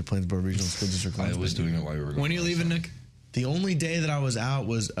West Windsor Plainsboro Regional School District. I lunch was menu. doing it while you were going. When are you leaving, Nick? The only day that I was out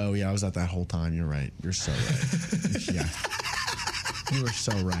was I was out that whole time. You're right. You're so right. Yeah. You were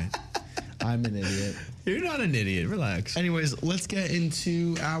so right. I'm an idiot. You're not an idiot. Relax. Anyways, let's get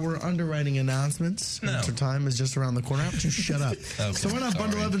into our underwriting announcements. No. Winter time is just around the corner. How about you shut up? Okay, So why not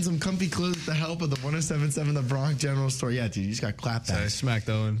bundle sorry. up in some comfy clothes with the help of the 1077 The Bronx General Store? Yeah, dude, you just got clapped I at. smacked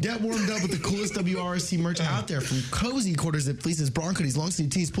Owen. Get warmed up with the coolest WRSC merch out there, from cozy quarter zip fleeces, Bronx hoodies, long sleeve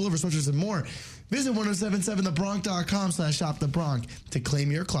tees, pullover sweatshirts, and more. Visit 1077thebronx.com/shop the to claim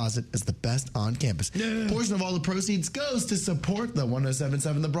your closet as the best on campus. A portion of all the proceeds goes to support the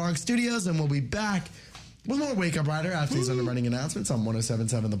 1077 The Bronx studios, and we'll be back with more Wake Up Rider after these underwriting announcements on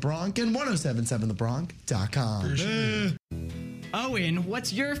 1077 The Bronx and 1077thebronx.com. Owen,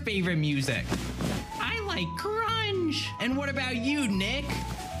 what's your favorite music? I like grunge. And what about you, Nick?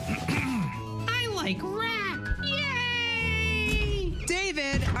 I like rap. Yay!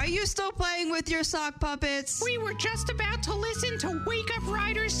 David, are you still playing with your sock puppets? We were just about to listen to Wake Up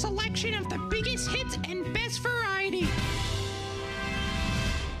Rider's selection of the biggest hits and best variety.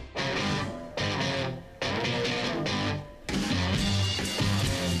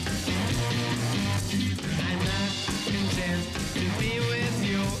 I'm not content to be with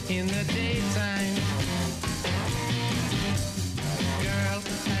you in the daytime. Girl, I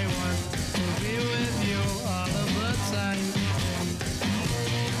want to be with you all of the time.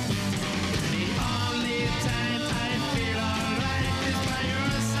 The only time I feel alright is by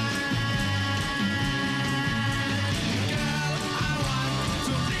your side.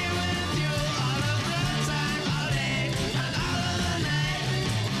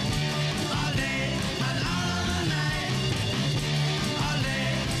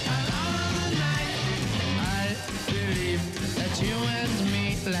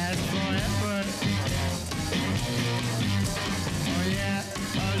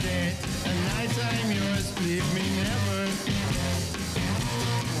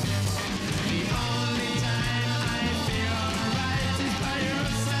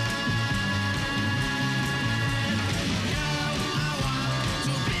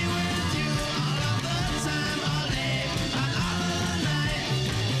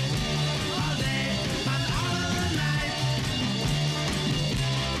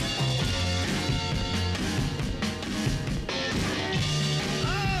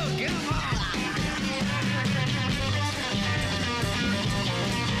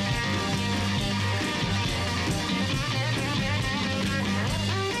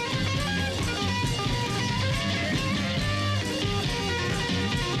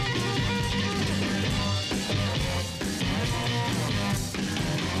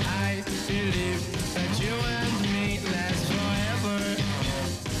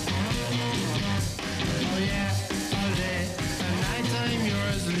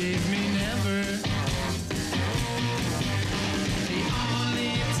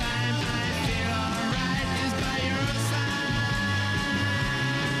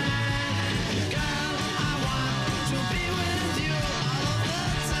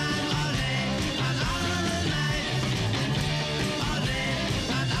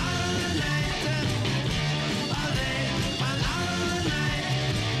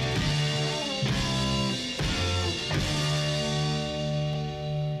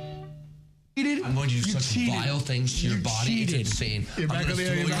 I'm going to do such cheated. vile things to your You body. cheated. It's insane. You're back on the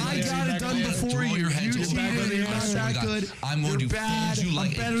air, you're back on the I air, got it done before you. Throw your head You to cheated. the You're ground. not I swear to that God, good. I'm going You're to bad. fold you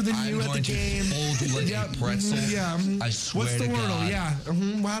like I'm better than you I'm at going the to game. fold you like Yep. a pretzel. Yeah. I swear What's the to wordle? God.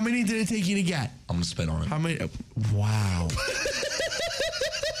 Yeah. How many did it take you to get? I'm gonna spit on it. How many? Wow.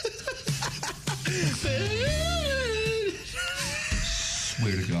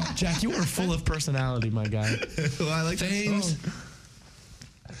 Swear to God. Jack, you are full of personality, my guy. Well, I like Things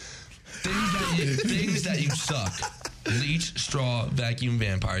that you suck. Leech, straw, vacuum,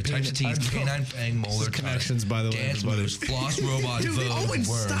 vampire, types of teeth, canine, fang, molar, connections, by the way, dance everybody. moves, floss, robot, Dude, vogue, Owen,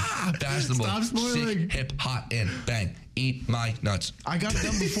 worm, stop. basketball, Stop spoiling. sick, hip, hot, and bang. Eat my nuts. I got it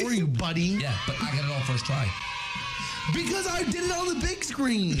done before you, buddy. Yeah, but I got it all first try. Because I did it on the big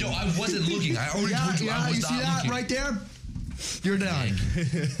screen. Yo, I wasn't looking. I already told you I was you not see that looking. right there? You're done.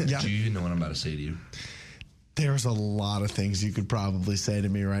 Yeah. Do you know what I'm about to say to you? There's a lot of things you could probably say to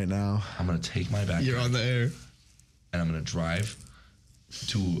me right now. I'm gonna take my back You're on the air. and I'm gonna drive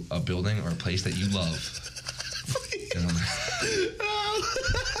to a building or a place that you love. And I'm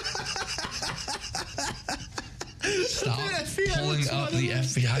Stop pulling up the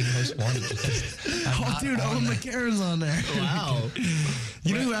FBI most wanted list. Oh, dude, Owen McCarron's on there. Wow.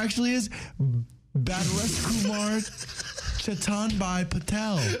 You know who actually is? Badaresh Kumar Chetanbhai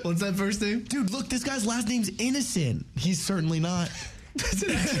Patel. What's that first name? Dude, look, this guy's last name's Innocent. He's certainly not.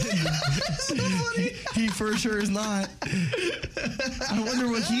 He for sure is not. I wonder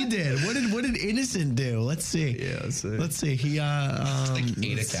what he did. What did Innocent do? Let's see. Yeah, let's see. Let's see. He like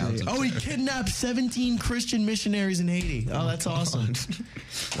 8 let's accounts see. of Oh, he there. kidnapped 17 Christian missionaries in Haiti. Oh, that's awesome.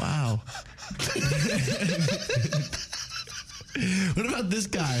 Wow. What about this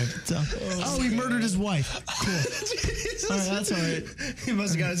guy? Oh, he murdered his wife. Cool. All right, that's all right. He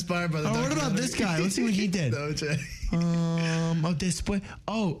must have got inspired by the Oh, what about this guy? Let's see what he did.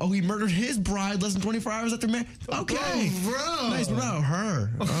 He murdered his bride less than 24 hours after marriage. Okay. bro. Nice. What about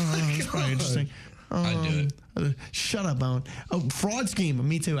her? That's probably interesting. I'd do it. Shut up, Owen. Oh, fraud scheme.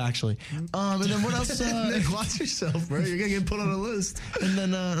 Me too, actually. And then what else? Nick, watch yourself, bro. You're gonna get put on a list. And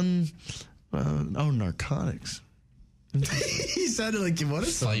then, narcotics. He sounded like you wanted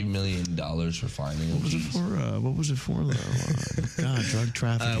something. $5 million for finding him. What was it for, though? God, drug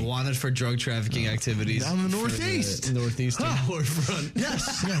trafficking. Wanted for drug trafficking activities. Down the Northeast. Northeastern forefront.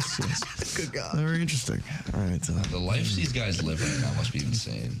 Yes. Good God. Very interesting. All right. The lives these guys live right now must be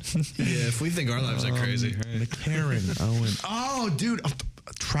insane. Yeah, if we think our lives are crazy. Right? McCarran, Owen. Oh, dude. A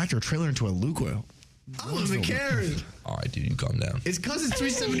tractor trailer into a Lukoil. Oh, McCarran. All right, dude, you calm down. It's because it's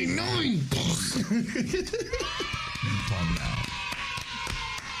 379. Calm down.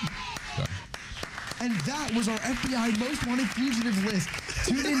 And that was our FBI Most Wanted Fugitive list.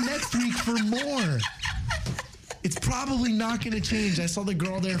 Tune in next week for more. It's probably not going to change. I saw the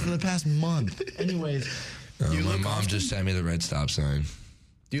girl there for the past month. Anyways. My mom just sent me the red stop sign.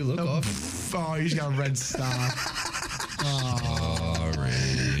 Do you look off? Oh, he's got a red stop. Sorry.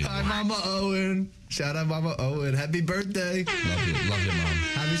 Hi, Mama Owen. Shout out Mama Owen. Happy birthday. Love you, mom.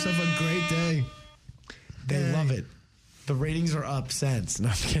 Have yourself a great day. They love it. The ratings are up since. No,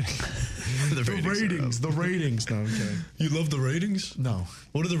 I'm kidding. The ratings. No, I'm kidding. You love the ratings? No.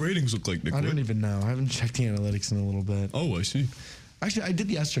 What do the ratings look like, Nick? I don't even know. I haven't checked the analytics in a little bit. Oh, I see. Actually, I did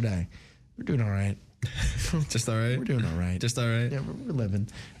yesterday. We're doing all right. Just all right? We're doing all right. Just all right? Yeah, we're living.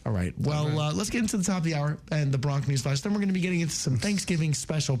 All right. Well, let's get into the top of the hour and the Bronx News Flash. Then we're going to be getting into some Thanksgiving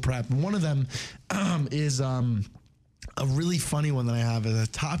special prep. One of them is a really funny one that I have is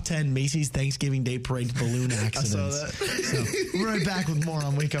a top 10 Macy's Thanksgiving Day Parade balloon accidents. I saw that. So we're right back with more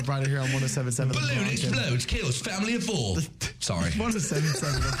on Wake Up Rider here on 107.7 The Balloon Bronx. explodes, kills family of 4. Sorry.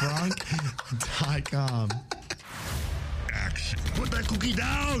 107.7 The Bronx.com. Action. Put that cookie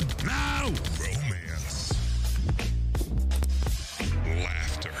down now. Romance.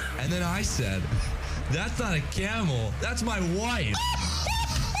 Laughter. And then I said, that's not a camel. That's my wife.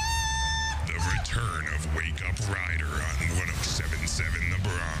 The return of Wake Up Rider on 107.7 The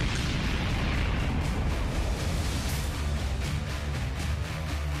Bronx.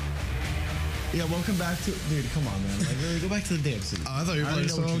 Yeah, welcome back to... Dude, come on, man. Like, really, go back to the dance. I thought you were I playing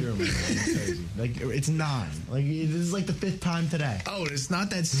don't know a what song. you're doing, man. It's crazy. Like, it's 9. Like, this is like the 5th time today. Oh, it's not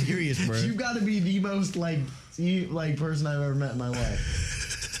that serious, bro. You got to be the most, like person I've ever met in my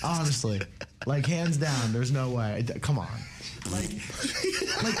life. Honestly. Like, hands down, there's no way. Come on. Like,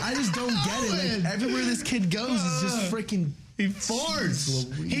 I just don't get it. Like, everywhere this kid goes is just freaking... He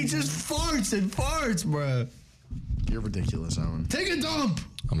farts. He just farts and farts, bro. You're ridiculous, Owen. Take a dump.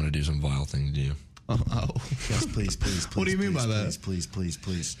 I'm going to do some vile things to you. Oh. Yes, please. What do you mean by that?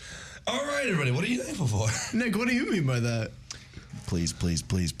 Please. All right, everybody. What are you thankful for? Nick, what do you mean by that? Please.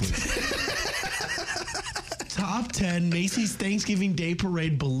 Top 10 Macy's Thanksgiving Day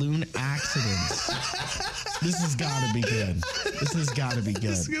Parade balloon accidents. This has got to be good. This has got to be good.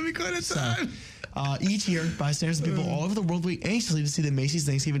 It's gonna be quite a time. Each year, bystanders and people all over the world wait anxiously to see the Macy's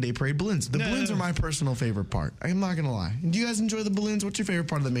Thanksgiving Day Parade balloons. The balloons are my personal favorite part. I'm not going to lie. Do you guys enjoy the balloons? What's your favorite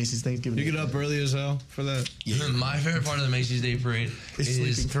part of the Macy's Thanksgiving You Day get up early as hell for that. My favorite part of the Macy's Day Parade is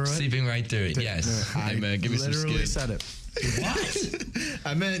sleeping through it? sleeping right through it. Yes. Hey, man, give me some literally skid. said it. What?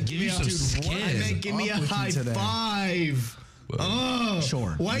 I meant Give me some skin. I meant give me a Up with you high today. five. Oh,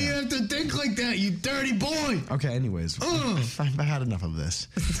 Sure. Why you have to think like that, you dirty boy? Okay, anyways. I've had enough of this.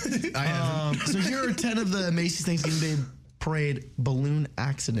 I have. So here are 10 of the Macy's Thanksgiving Day Parade balloon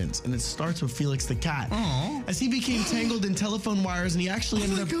accidents, and it starts with Felix the cat. As he became tangled in telephone wires, and he actually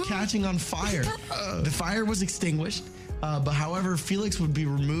ended up catching on fire. The fire was extinguished, but however, Felix would be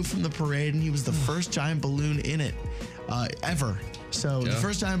removed from the parade, and he was the first giant balloon in it ever. So the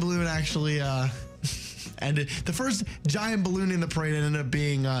first giant balloon actually ended. The first giant balloon in the parade ended up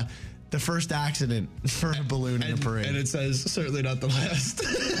being the first accident for a balloon in a parade. And it says certainly not the last.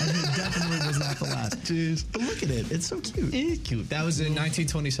 And it definitely was not the last. Jeez. But look at it. It's so cute. It's cute. That was in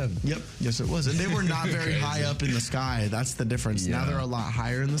 1927. Yep. Yes, it was. And they were not very high up in the sky. That's the difference. Now they're a lot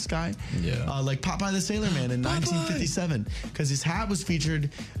higher in the sky. Yeah. Like Popeye the Sailor Man in 1957, because his hat was featured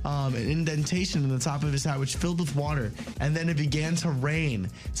an indentation in the top of his hat, which filled with water, and then it began to rain.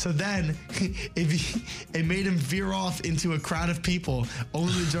 So then it made him veer off into a crowd of people,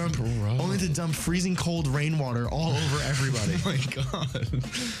 only to dump freezing cold rainwater all over everybody. Oh my God.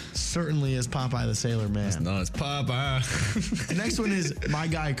 Certainly is Popeye the Sailor Man. No, it's Popeye. The next one is my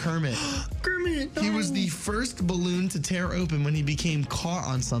guy Kermit. Kermit. He was the first balloon to tear open when he became caught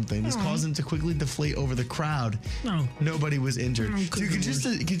on something. This caused him to quickly deflate over the crowd. No. Nobody was injured. Dude, could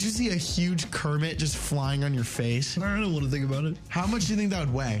you see a huge Kermit just flying on your face? I don't want to think about it. How much do you think that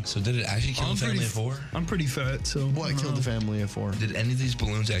would weigh? So did it actually kill the family of four? I'm pretty fat, so. What killed the family of four? Did any of these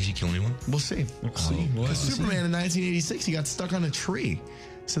balloons actually kill anyone? We'll see. What? Superman in 1986, he got stuck on a tree.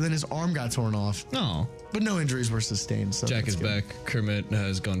 So then his arm got torn off. No. But no injuries were sustained. So Jack that's is good. back. Kermit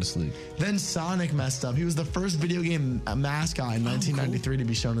has gone to sleep. Then Sonic messed up. He was the first video game mascot in 1993 to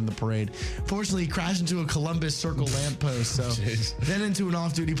be shown in the parade. Fortunately, he crashed into a Columbus Circle lamppost, so then into an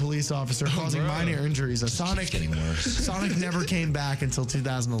off-duty police officer, causing minor injuries. Sonic getting worse. Sonic never came back until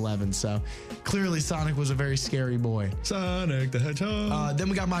 2011, so clearly Sonic was a very scary boy. Sonic the Hedgehog. Then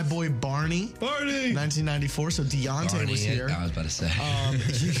we got my boy Barney. Barney. 1994, so Deontay Barney, was here. I was about to say.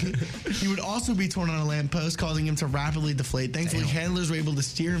 He would also be torn on a lamppost, causing him to rapidly deflate. Thankfully, handlers were able to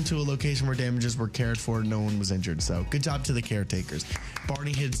steer him to a location where damages were cared for. No one was injured. So good job to the caretakers.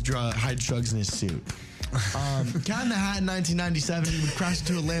 Barney hides drugs in his suit. Cat in the Hat in 1997, he would crash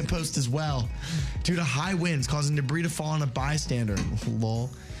into a lamppost as well due to high winds, causing debris to fall on a bystander. Lol.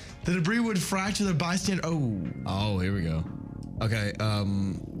 The debris would fracture the bystander. Oh, here we go. Okay,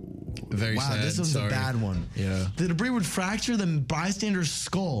 very Wow, sad. this was a bad one. Yeah. The debris would fracture the bystander's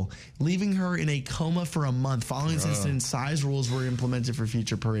skull, leaving her in a coma for a month. Following this incident, size rules were implemented for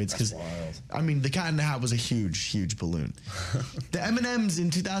future parades. Because, I mean, the Cat in the Hat was a huge, huge balloon. The M&Ms in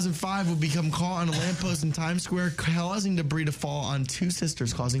 2005 would become caught on a lamppost in Times Square, causing debris to fall on two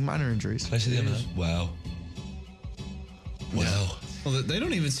sisters, causing minor injuries. Can I see the M&Ms? Wow. Wow. Well, they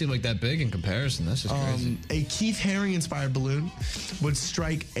don't even seem like that big in comparison. That's just crazy. A Keith Haring-inspired balloon would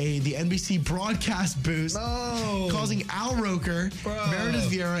strike the NBC broadcast boost, causing Al Roker, Meredith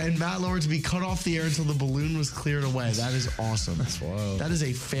Vieira, and Matt Lauer to be cut off the air until the balloon was cleared away. That is awesome. That's wild. That is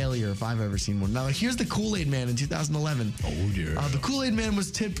a failure if I've ever seen one. Now, here's the Kool-Aid Man in 2011. Oh, yeah. The Kool-Aid Man was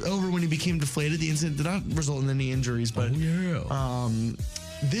tipped over when he became deflated. The incident did not result in any injuries, but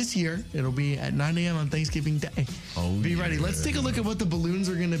this year, it'll be at 9 a.m. on Thanksgiving Day. Be ready. Let's take a look at what the balloons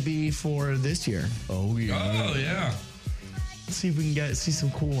are going to be for this year. Oh, yeah. Oh, yeah. Let's see if we can see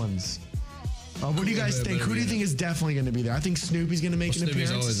some cool ones. What do you guys think? Who do you think is definitely going to be there? I think Snoopy's going to make an Snoopy's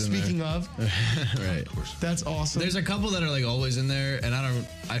appearance. always in there. Speaking of, Right. that's awesome. There's a couple that are like always in there, and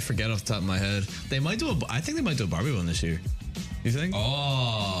I forget off the top of my head. I think they might do a Barbie one this year. You think?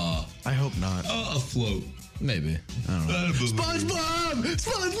 Oh. I hope not. A float. Maybe. I don't know. SpongeBob!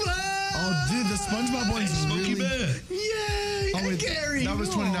 SpongeBob! Oh, dude, the SpongeBob one's Smokey really... Bear. Yay! Oh, wait, Gary! That was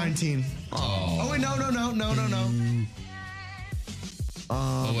 2019. Oh, wait, no.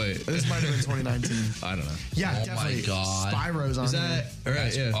 Oh, wait. This might have been 2019. I don't know. Yeah, Oh, definitely. my God. Spyro's on Is there. that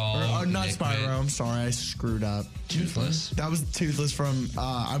right? Yeah. Or not Nick Spyro. Mid. I'm sorry, I screwed up. Toothless. That was Toothless from.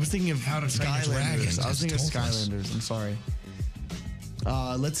 I was thinking of How to Train Your Dragon. Skylanders. I was thinking of It's Toothless. Skylanders. I'm sorry.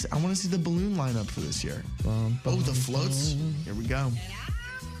 I want to see the balloon lineup for this year. The floats. Here we go.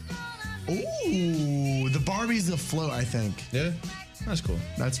 Ooh, the Barbie's the float. I think Yeah. That's cool.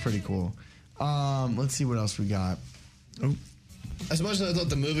 that's pretty cool. Let's see what else we got. Oh, As much as I thought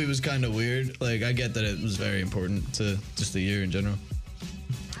the movie was kind of weird, like I get that it was very important to just the year in general.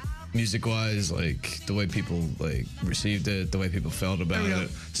 Music-wise, like the way people like received it, the way people felt about There we it,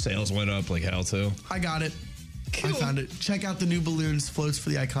 go. sales went up like hell too. I got it. I found it. Check out the new balloons, floats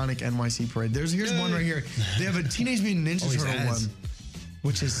for the iconic NYC parade. Here's one right here. They have a Teenage Mutant Ninja Always Turtle has. one,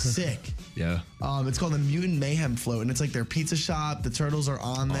 which is sick. Yeah. It's called the Mutant Mayhem float, and it's like their pizza shop. The turtles are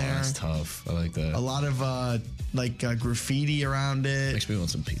on Oh, there. that's tough. I like that. A lot of graffiti around it. Makes me want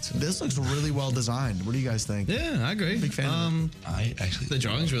some pizza. This looks really well designed. What do you guys think? Yeah, I agree. Big fan of I actually The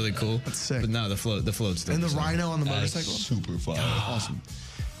drawing's really cool. That's sick. But no, the float's And the dope. rhino on the That's motorcycle. super fun. Awesome.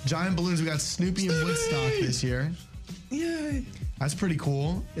 Giant balloons. We got Snoopy and Woodstock this year. Yay. That's pretty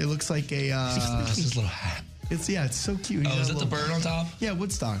cool. It looks like a. That's his little hat. It's so cute. Oh, is that the bird on top? Yeah,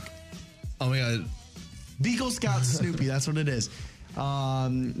 Woodstock. Oh my god. Beagle Scout Snoopy. That's what it is.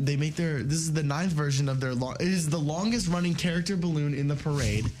 They make this is the 9th version of their. It is the longest running character balloon in the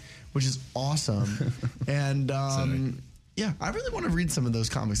parade, which is awesome. And yeah, I really want to read some of those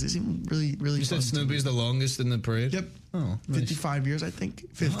comics. They seem really, really. You fun said to me. Snoopy's the longest in the parade? Yep. Oh, nice. 55 years, I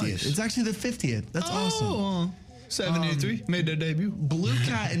think. 50th. Nice. It's actually the 50th. That's awesome. Oh, 73 made their debut. Blue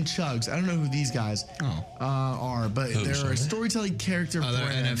Cat and Chugs. I don't know who these guys are, but they're a storytelling character Oh, they're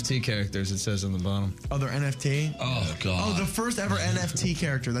brand. NFT characters, it says on the bottom. Oh, they're NFT? Oh, God. Oh, the first ever NFT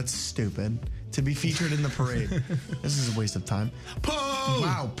character. That's stupid. To be featured in the parade. This is a waste of time. Poe!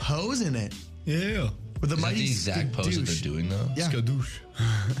 Wow, Poe's in it. Yeah. With a Is that mighty the exact pose that skadoosh. they're doing, though? Yeah. Skadoosh.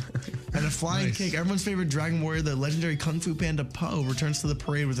 And a flying Nice. cake. Everyone's favorite Dragon Warrior, the legendary Kung Fu Panda Poe, returns to the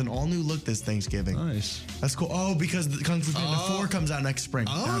parade with an all-new look this Thanksgiving. Nice. That's cool. Oh, because the Kung Fu Panda 4 comes out next spring.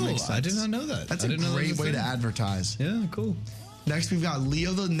 That makes sense. I did not know that. That's I a didn't know that great was a way to thing. advertise. Yeah, cool. Next, we've got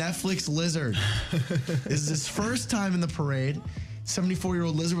Leo the Netflix Lizard. This is his first time in the parade.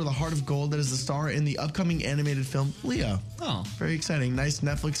 74-year-old lizard with a heart of gold that is the star in the upcoming animated film Leo. Oh. Very exciting. Nice.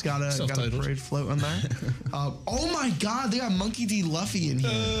 Netflix got a Self-titled. parade float on there. Oh my God, they got Monkey D. Luffy in here.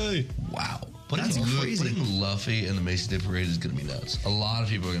 Hey. Wow. That's crazy. Putting Luffy in the Macy's Day Parade is going to be nuts. A lot of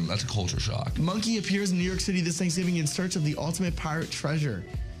people are going to, that's a culture shock. Monkey appears in New York City this Thanksgiving in search of the ultimate pirate treasure.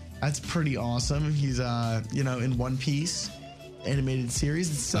 That's pretty awesome. He's, in One Piece animated series.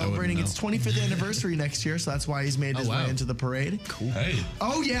 It's celebrating its 25th anniversary next year, so that's why he's made his way into the parade. Cool. Hey.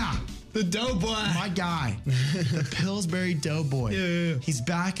 Oh, yeah. The Doughboy. My guy. The Pillsbury Doughboy. Yeah. He's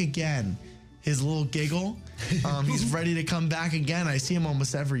back again. His little giggle. He's ready to come back again. I see him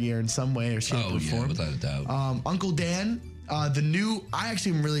almost every year in some way or shape Oh, or yeah, form. without a doubt. Uncle Dan, I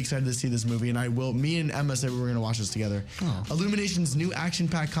actually am really excited to see this movie, and me and Emma said we were going to watch this together. Illumination's new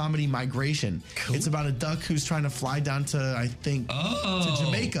action-packed comedy, Migration. Cool. It's about a duck who's trying to fly down to, I think, to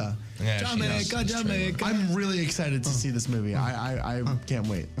Jamaica. Yeah, Jamaica. I'm really excited to see this movie. I can't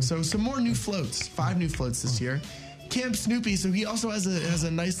wait. So some more new floats. 5 new floats this year. Camp Snoopy, so he also has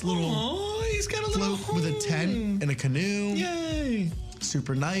a nice little Oh, he's got a little float with a tent and a canoe. Yay.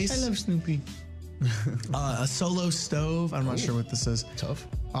 Super nice. I love Snoopy. A solo stove. I'm not sure what this is. Tough.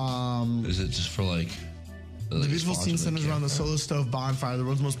 Is it just for like The beautiful scene centers around the solo stove bonfire, the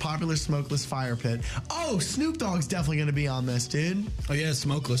world's most popular smokeless fire pit. Oh, Snoop Dogg's definitely going to be on this, dude. Oh, yeah,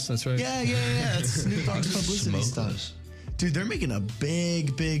 smokeless. That's right. Yeah. That's Snoop Dogg's publicity stuff. Dude, they're making a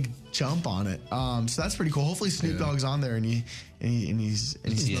big jump on it. So that's pretty cool. Hopefully Snoop Dogg's on there and he's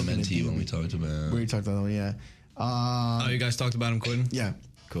smoking a TMNT when we talked about. We talked about that one, yeah. Oh, you guys talked about him quitting? Yeah.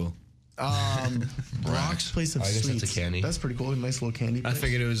 Cool. Brock's Place of I guess Sweets. that's a candy. That's pretty cool. A nice little candy I place.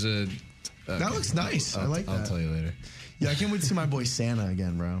 figured it was a... That looks nice. I like that. I'll tell you later. Yeah, I can't wait to see my boy Santa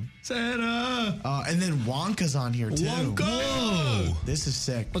again, bro. Santa! And then Wonka's on here, too. Wonka! Whoa. This is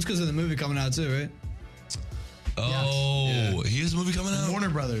sick. Well, it's because of the movie coming out, too, right? Oh, he has a movie coming out? Warner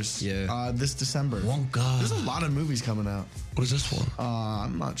Brothers. Yeah. This December. Wonka. There's a lot of movies coming out. What is this one?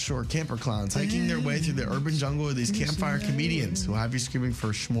 I'm not sure. Camper clowns hiking their way through the urban jungle with these campfire comedians who will have you screaming for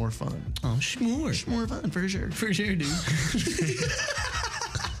s'more fun. Oh, s'more. S'more fun, for sure. For sure, dude.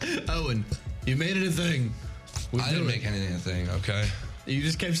 Owen, you made it a thing. I didn't make anything a thing, okay? You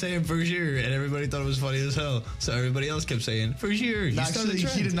just kept saying for sure, and everybody thought it was funny as hell. So everybody else kept saying for sure. You started Actually, the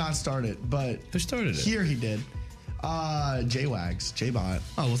trend. he did not start it, but Who started it? here he did. J-Wags, J-Bot,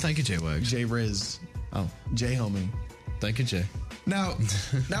 Oh, well, thank you, Jay Wags. J-Riz, Oh, J-Homie. thank you, Jay. Now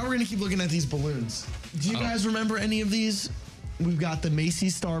we're going to keep looking at these balloons. Do you guys remember any of these? We've got the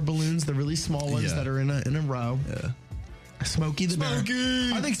Macy's Star balloons, the really small ones Yeah. that are in a row. Yeah. Smokey the Bear.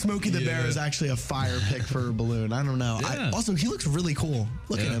 I think Smokey the Bear is actually a fire pick for a balloon. I don't know. Yeah. Also, he looks really cool.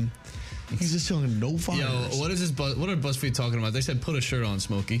 Look at Yeah. him. He's just showing no fire. Yo, what is this? What are BuzzFeed talking about? They said put a shirt on,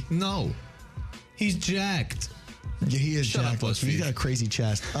 Smokey. No, he's jacked. Yeah, he is Shut up, jacked. He's BuzzFeed. got a crazy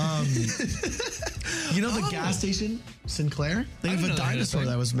chest. You know the gas station, Sinclair? They have a didn't know they had a dinosaur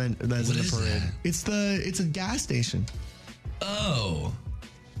thing. that's in the is parade. that? It's a gas station. Oh.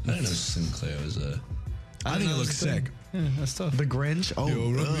 I didn't know Sinclair was a... I think it looks sick. Yeah, that's tough. The Grinch. Oh,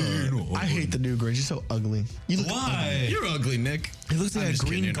 I hate the new Grinch. He's so ugly. You look Why? You're ugly, Nick. He looks like I'm a just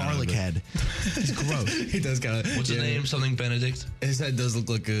green kidding, you're not garlic ugly. head. He's gross. He does kind of. What's his name? Something Benedict? His head does look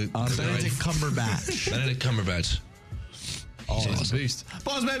like a. Benedict Cumberbatch. Benedict Cumberbatch. He's a beast.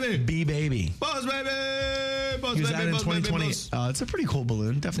 Boss baby. B baby. Boss baby. Boss He was baby. out in Boss baby. 2020. Boss. It's a pretty cool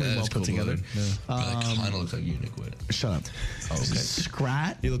balloon. Definitely well it's put cool together. balloon. Yeah. That kind of looks like Uniquid. Shut up. Oh, okay.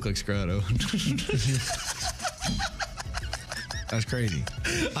 Scrat. You look like Scrotto. That's crazy.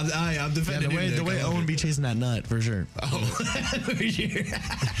 I'm Yeah, defending the way, you, the way Nick. Owen be chasing that nut for sure. Oh,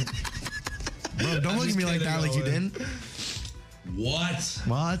 Bro, don't look at me like kidding, that like you Owen. didn't. What?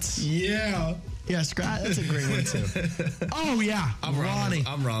 What? yeah. Yeah, Scrat. That's a great one too. Oh yeah, Ronnie.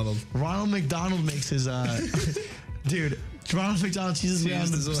 I'm Ronald. Ronald McDonald makes his dude. Ronald McDonald cheeses me on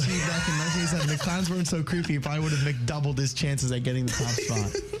the Jesus. scene back in 1987. The clowns weren't so creepy. He probably would have McDoubled his chances at getting the top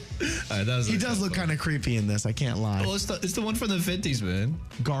spot. He does look kind of creepy in this. I can't lie. Well, it's the one from the 50s, man.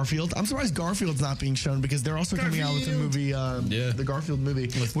 Garfield. I'm surprised Garfield's not being shown because they're also coming out with a movie, the Garfield movie,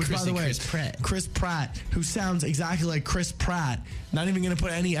 which by the way, Chris Pratt, who sounds exactly like Chris Pratt, not even going to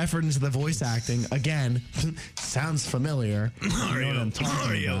put any effort into the voice acting. Again, sounds familiar. Mario. You know what I'm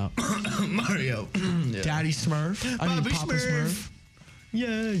talking about. Mario. Daddy Smurf. I mean, Bobby Papa Smurf.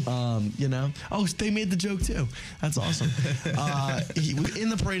 Yay. You know. Oh, they made the joke too. That's awesome. He was in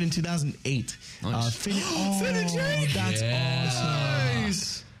the parade in 2008. Nice. Finn and Jake. That's awesome.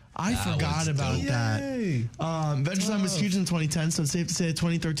 Nice. I forgot was about dope. that. Yay. Adventure Time was huge in 2010, so it's safe to say that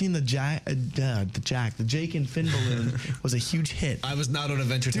 2013, the Jake and Finn balloon was a huge hit. I was not on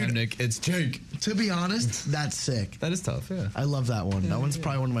Adventure Time, Nick. It's Jake. To be honest, that's sick. That is tough, yeah. I love that one. That one's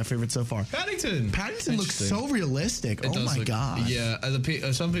probably one of my favorites so far. Paddington. Paddington looks Interesting. so realistic. It Oh does my look- god. Yeah,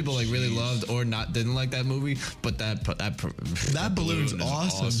 some people like really loved or didn't like that movie, but that balloon's balloon is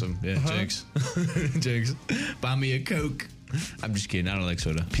awesome. Yeah, Jake's. Jake's. Buy me a Coke. I'm just kidding. I don't like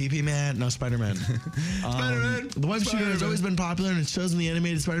soda. PP Man, no Spider-Man. Spider-Man. The web shooter has always been popular, and it shows when the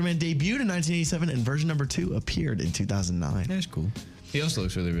animated Spider-Man debuted in 1987, and version number 2 appeared in 2009. That's cool. He also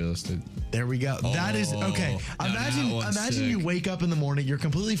looks really realistic. There we go. That is okay. now Imagine that one's you sick. wake up in the morning, you're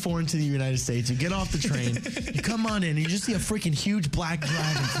completely foreign to the United States, you get off the train, you come on in, and you just see a freaking huge black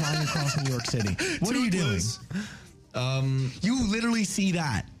dragon flying across New York City. What are you doing? You literally see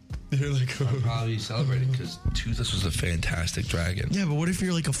that. You're like, I'm probably celebrating because Toothless was a fantastic dragon. Yeah, but what if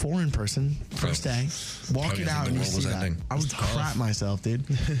you're like a foreign person, first day, walk Probably it think out the and you world see was that? ending. I would crap myself, dude.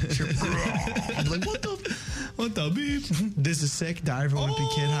 I'd be like, what the beep? This is sick. Die Everyone Be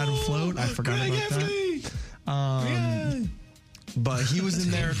Kid How to Float. I forgot about that. But he was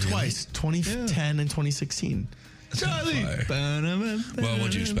in there twice, 2010 and 2016. Charlie. Well,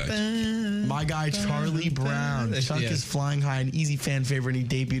 what'd you expect? My guy Charlie Brown. Chuck is flying high, an easy fan favorite, and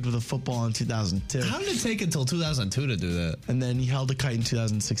he debuted with a football in 2002. How did it take until 2002 to do that? And then he held a kite in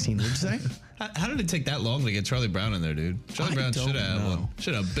 2016. What'd you say? How did it take that long to get Charlie Brown in there, dude? Charlie I Brown don't should have had know. one.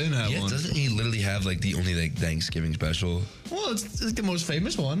 Should have been had Yeah, one. doesn't he literally have like the only like Thanksgiving special? Well, it's like the most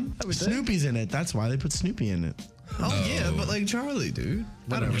famous one. I would say. Snoopy's in it. That's why they put Snoopy in it. Oh yeah, but like Charlie, dude.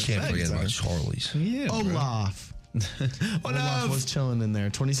 Whatever. You can't forget about Charlie's. Yeah, Olaf. Olaf was chilling in there.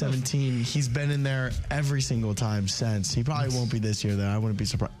 2017. He's been in there every single time since. He probably won't be this year though. I wouldn't be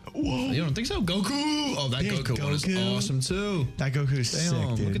surprised. Whoa. You don't think so? Goku! Oh, that Yeah, Goku one is Goku. awesome too. That Goku's sick,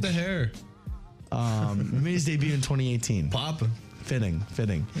 Damn, dude. look at the hair. He made his debut in 2018. Pop. Fitting.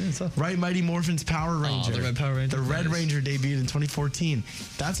 it's up. Right, Mighty Morphin's Power Ranger. the Red Power Ranger, The Red nice. Ranger debuted in 2014.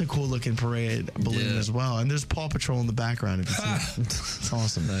 That's a cool looking parade balloon Yeah. as well. And there's Paw Patrol in the background if you see it. It's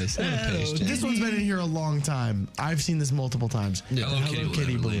awesome. Nice. This one's been in here a long time. I've seen this multiple times. Yeah. The Hello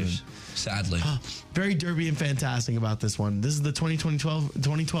Kitty balloon. Sadly. Very derby and fantastic about this one. This is the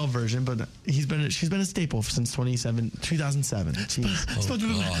 2012 version, but she's been a staple since 2007. Jeez. Oh,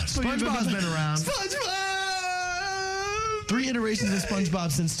 God. SpongeBob's been around. 3 iterations of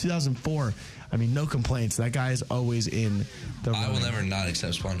SpongeBob since 2004. I mean, no complaints. That guy is always in the I will running. never not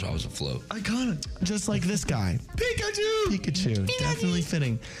accept SpongeBob as a float. Iconic. Just like this guy. Pikachu. Definitely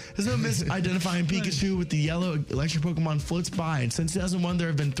fitting. There's no misidentifying Pikachu with the yellow electric Pokemon floats by. And since 2001, there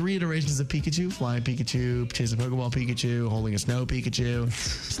have been 3 iterations of Pikachu. Flying Pikachu, chasing Pokeball Pikachu, holding a snow Pikachu.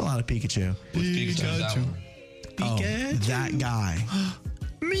 Just a lot of Pikachu. Pikachu. That one. Oh, that guy.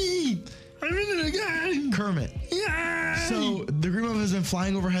 Me. I'm in it again. Kermit. Yeah. So the Green Muffin has been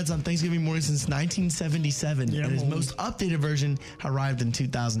flying overheads on Thanksgiving morning since 1977, and his most updated version arrived in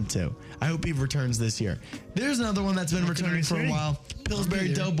 2002. I hope he returns this year. There's another one that's been returning for a while.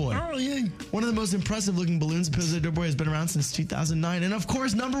 Pillsbury Doughboy. Oh, yeah. One of the most impressive looking balloons of Pillsbury Doughboy has been around since 2009. And of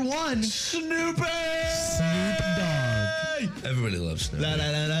course, number one, Snoopy. Snoop Dogg. Everybody loves Snoopy.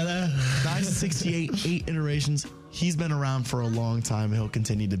 1968, 8 iterations. He's been around for a long time. He'll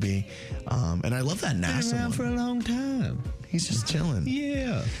continue to be. And I love that NASA Been around one. for a long time. He's just chilling.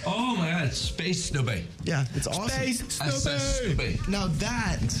 Yeah. Oh my God, Space Snoopy. Yeah, it's awesome. I said Snoopy. Now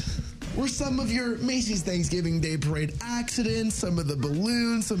that were some of your Macy's Thanksgiving Day Parade accidents, some of the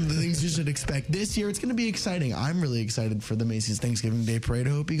balloons, some of the things you should expect this year. It's going to be exciting. I'm really excited for the Macy's Thanksgiving Day Parade. I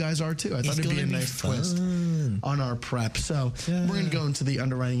hope you guys are too. I thought it'd be a nice twist on our prep. So we're going to go into the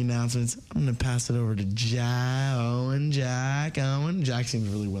underwriting announcements. I'm going to pass it over to Jack Owen. Jack seems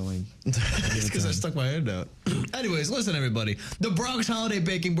really willing. It's because I stuck my hand out. Anyways, listen, everybody. The Bronx Holiday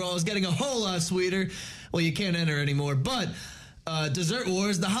Baking Brawl is getting a whole lot sweeter. Well, you can't enter anymore, but Dessert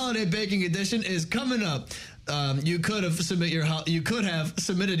Wars, the Holiday Baking Edition, is coming up. You could have submitted your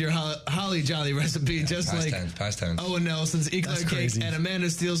Holly Jolly recipe Past tense. Owen Nelson's Eclair That's Cakes crazy. and Amanda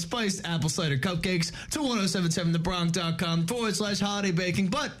Steele's Spiced Apple Cider Cupcakes to 1077thebronx.com/holiday baking.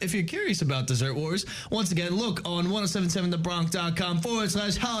 But if you're curious about Dessert Wars, once again, look on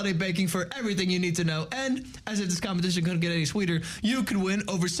 1077thebronx.com/holiday baking for everything you need to know. And as if this competition couldn't get any sweeter, you could win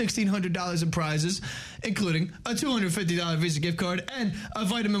over $1,600 in prizes, including a $250 Visa gift card and a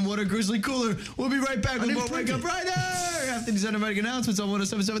Vitamin Water Grizzly Cooler. We'll be right back with more Wake Up Rider after these automatic announcements on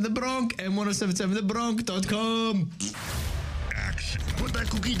 1077 The Bronx and 1077thebronx.com. Action. Put that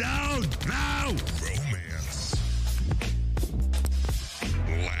cookie down now. Romance.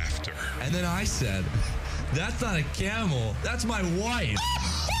 Laughter. And then I said, that's not a camel. That's my wife.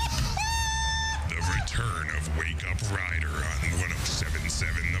 The return of Wake Up Rider on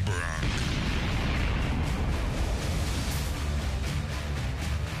 1077 The Bronx.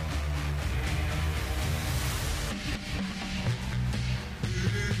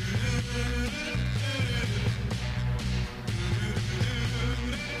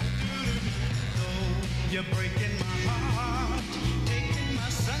 You're breaking my heart, taking my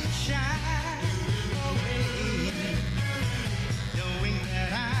sunshine away. Knowing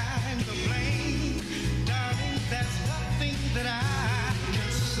that I'm to blame, darling, there's nothing that I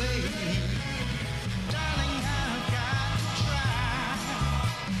can say. Darling, I've got to try.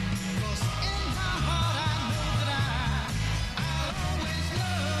 'Cause in my heart I know that I'll always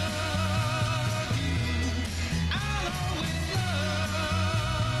love you. I'll always love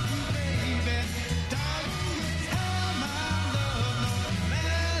you, baby.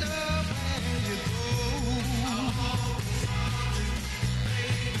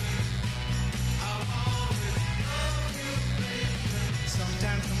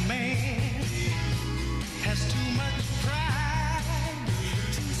 Sometimes a man has too much pride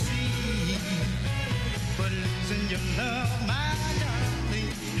to see, but losing your love, my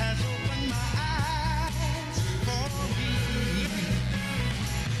darling, has opened my eyes for me.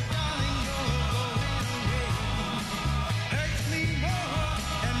 Darling, you're going away hurts me more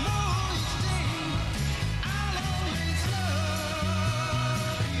and more each day. I'll always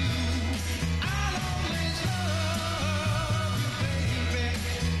love you. I'll always love you,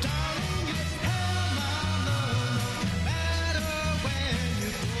 baby. Darling, you have my love no matter where you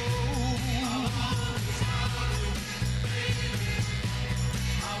go. I'll always love you, baby.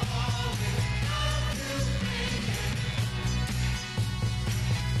 I'll always love you,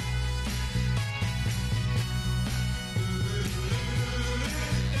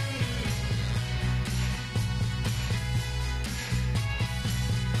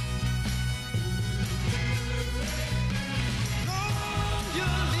 You're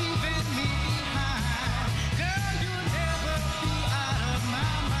leaving me behind. Girl, you'll never be out of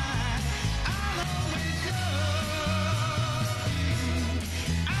my mind. I'll always love you.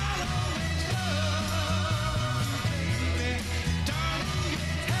 I'll always love you, baby. Darling, you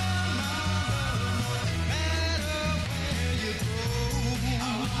have my love no matter where you go.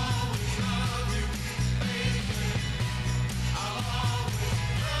 I'll always love you, baby. I'll always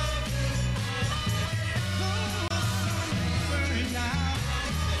love you, burn out.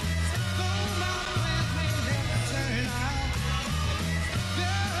 Though my plans may never turn out,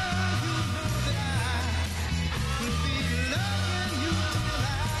 girl, you know that I will be loving you till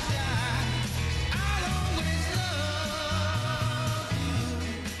I die. I'll always love you.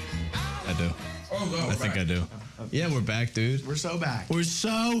 I do. I think I do. Yeah, we're back, dude. We're so back. We're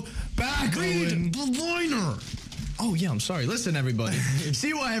so back, Read Owen. the liner. Oh, yeah, I'm sorry. Listen, everybody.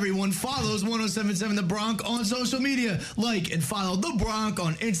 See why everyone follows 1077 The Bronx on social media. Like and follow The Bronx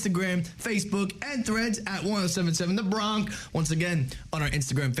on Instagram, Facebook, and Threads at 1077 The Bronx. Once again, on our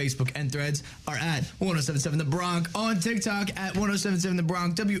Instagram, Facebook, and Threads are at 1077 The Bronx. On TikTok at 1077 The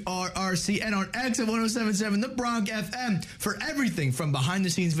Bronx, WRRC, and on X at 1077 The Bronx FM for everything from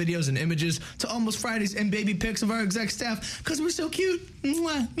behind-the-scenes videos and images to almost Fridays and baby pics of our exec staff because we're so cute.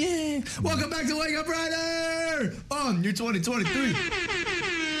 Mwah, yeah. Welcome back to Wake Up Rider on your 2023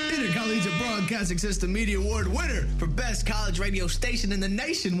 Intercollegiate Broadcasting System Media Award winner for Best College Radio Station in the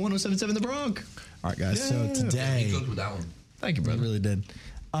Nation, 1077 The Bronx. All right, guys. So today, He cooked with that one. Thank you, I brother. really did.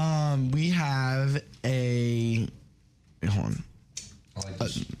 We have a. Hold on. I like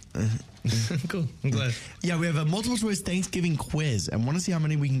this. Cool. I'm glad. Yeah, we have a multiple choice Thanksgiving quiz. I want to see how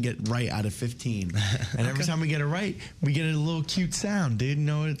many we can get right out of 15. And every time we get it right, we get a little cute sound. Dude, you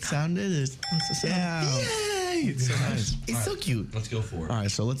know what it sounded? It's yeah. Yay! It's so nice. It's so cute. Let's go for it. All right,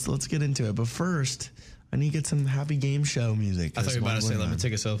 so let's get into it. But first, I need to get some happy game show music. I thought you were about to say, let me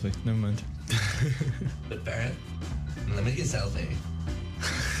take a selfie. Never mind. But Barrett, let me get selfie.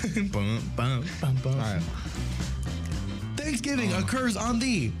 Bum, bum, bum, bum. All right. Thanksgiving occurs on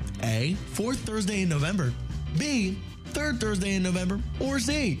the A, 4th Thursday in November, B, 3rd Thursday in November, or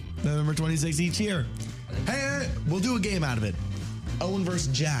C, November 26th each year. Hey, we'll do a game out of it. Owen versus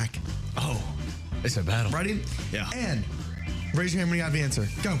Jack. Oh, it's a battle. Ready? Yeah. And raise your hand when you have the answer.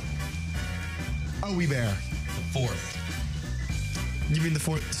 Go. Oh, we bear. The 4th. You mean the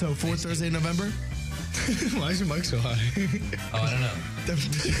 4th? So 4th Thursday in November? Why is your mic so high? Oh, I don't know.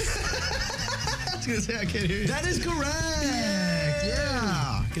 I was going to say, I can't hear you. That is correct.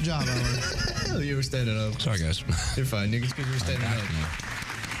 Yeah. Good job, Owen. You were standing up. Sorry, guys. You're fine. You were standing up.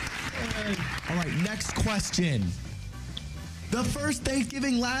 All right, next question. The first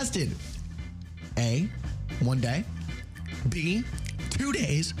Thanksgiving lasted A, 1 day, B, 2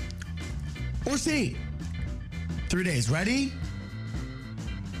 days, or C, 3 days. Ready?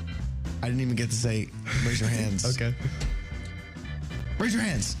 I didn't even get to say raise your hands. Okay. Raise your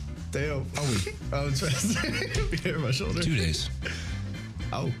hands. Damn. Oh, it's here my shoulder. 2 days.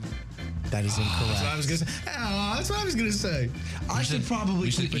 Oh. That is That's what I incorrect. was going to say. Oh, that's what I was going to say. I should probably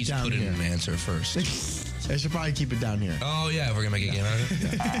We should keep it each down put in here. an answer first. I should probably keep it down here. Oh, yeah, if we're going to make a game out of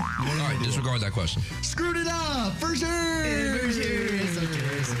it. All right, disregard that question. Screwed it up for sure.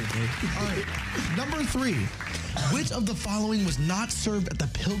 All right, number 3. Which of the following was not served at the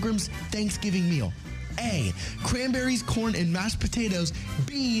Pilgrims' Thanksgiving meal? A, cranberries, corn, and mashed potatoes.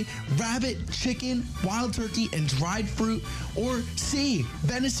 B, rabbit, chicken, wild turkey, and dried fruit. Or C,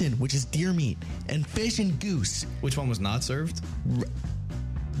 venison, which is deer meat, and fish and goose. Which one was not served?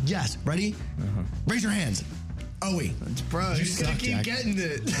 Yes, ready? Raise your hands. Owie. Bro, You suck, Jack. getting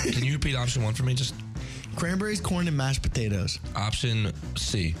it. Can you repeat option 1 for me? Just Cranberries, corn, and mashed potatoes. option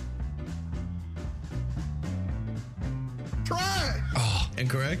C. Try.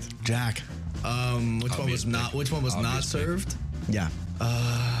 Incorrect. Jack. Which one was not? Which one was not Obviously. served? Yeah.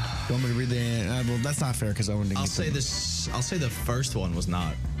 You want me to read the? Well, that's not fair because Owen didn't. I'll get say the- this. I'll say the first one was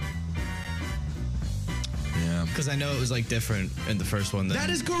not, Yeah. because I know it was like different in the first one. That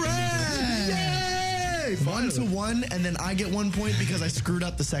is correct. Yay! 1-1, and then I get 1 point because I screwed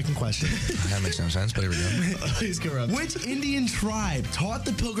up the second question. That makes no sense, but here we go. He's corrupt. Which Indian tribe taught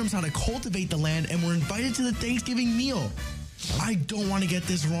the Pilgrims how to cultivate the land and were invited to the Thanksgiving meal? I don't want to get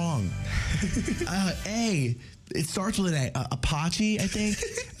this wrong. A, it starts with an Apache, I think.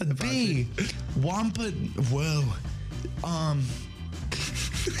 B, Wampa. Whoa.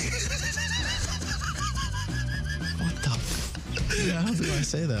 What the? Yeah, how do I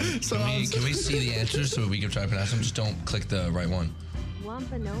say that? Can we see the answers so we can try to pronounce them? Just don't click the right one.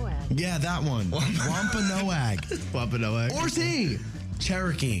 Wampanoag. Yeah, that one. Wampanoag. Wampanoag. Or C,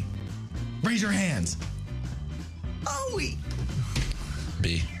 Cherokee. Raise your hands. Oh,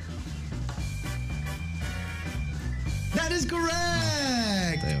 B. that is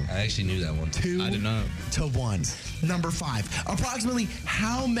correct. I actually knew that one. 2 I did not. to 1. Number 5. Approximately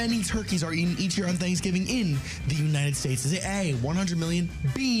how many turkeys are eaten each year on Thanksgiving in the United States? Is it A, 100 million,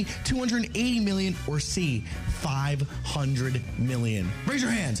 B, 280 million, or C, 500 million? Raise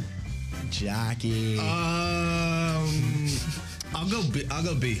your hands. Jackie. I'll go B. I'll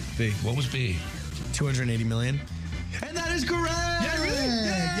go B. B. What was B? 280 million. And that is correct. Yeah, really?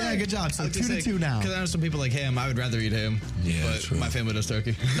 Yeah, good job. So 2 to 2 now. Because I know some people like ham. I would rather eat ham. Yeah, but true. my family does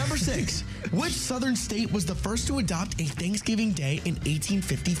turkey. Number 6. Which southern state was the first to adopt a Thanksgiving Day in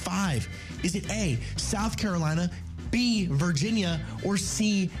 1855? Is it A, South Carolina, B, Virginia, or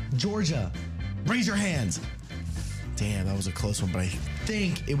C, Georgia? Raise your hands. Damn, that was a close one, but I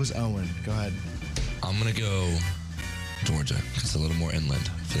think it was Owen. Go ahead. I'm going to go Georgia. It's a little more inland.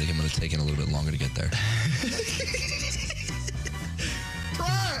 I feel like I'm going to take it a little bit longer to get there.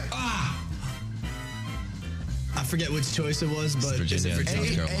 I forget which choice it was, but Virginia, is it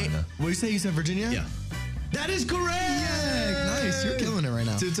South Carolina. What do you say? You said Virginia? Yeah. That is correct. Nice. You're killing it right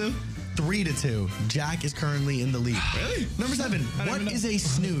now. 2-2? 3-2. Jack is currently in the lead. Really? Number 7. What is a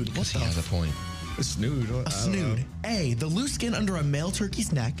snood? What He has a point. A snood. A snood. A, the loose skin under a male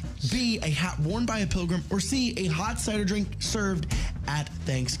turkey's neck. B, a hat worn by a pilgrim. Or C, a hot cider drink served at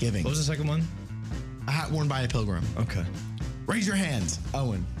Thanksgiving. What was the second one? A hat worn by a pilgrim. Okay. Raise your hands.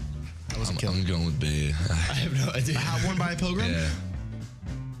 Owen. That was a kill. I'm going with B. I have no idea. A hat worn by a pilgrim? Yeah.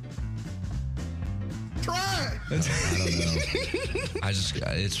 Try. I don't know.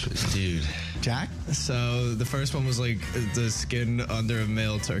 It's dude. Jack? So the first one was like the skin under a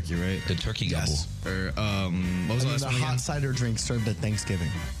male turkey, right? The turkey gobble. Or what was the last The one again? hot cider drink served at Thanksgiving.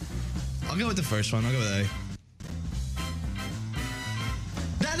 I'll go with the first one. I'll go with A.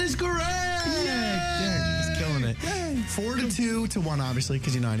 That is correct. Yeah, he's killing it. 4-2 to 1, obviously,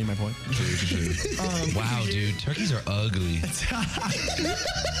 because you know I need my point. Wow, dude. Turkeys are ugly.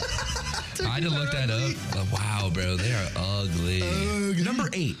 I had to look that up. Wow, bro. They are ugly. Number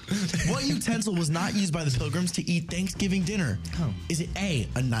 8. What utensil was not used by the pilgrims to eat Thanksgiving dinner? Oh. Is it A,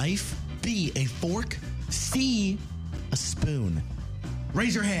 a knife, B, a fork, C, a spoon?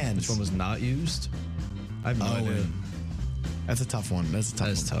 Raise your hands. Which one was not used? I have no idea. That's a tough one. That's a tough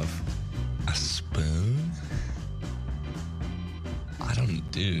That's one. tough. A spoon? I don't,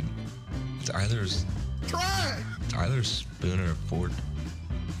 dude. It's either a spoon or a fork.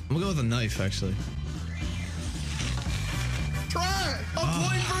 I'm gonna go with a knife, actually. A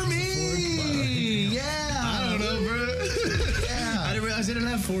point for me. Yeah. I don't know, bro. Yeah. I didn't realize they didn't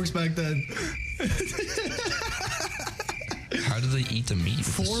have forks back then. How do they eat the meat? With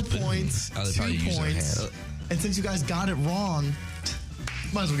 4 a spoon? points. Oh, they 2 probably use their points. hand. And since you guys got it wrong,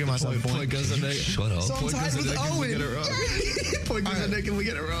 might as well give myself a point. Point goes to Nick. Shut up. So I'm tied with Owen. We get it wrong. Point goes to Nick and we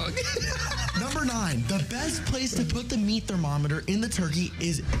get it wrong. Number 9. The best place to put the meat thermometer in the turkey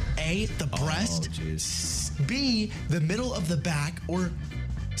is A, the breast, B, the middle of the back, or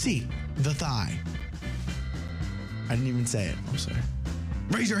C, the thigh. I didn't even say it. I'm sorry.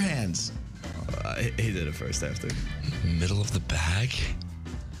 Raise your hands. He did it first after. Middle of the bag?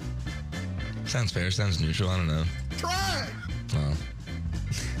 Sounds fair. Sounds neutral. I don't know. Try. Oh.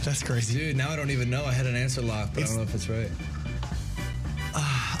 That's crazy. Dude, now I don't even know. I had an answer locked, but I don't know if it's right.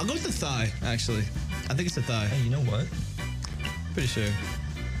 I'll go with the thigh, actually. I think it's the thigh. Hey, you know what? Pretty sure.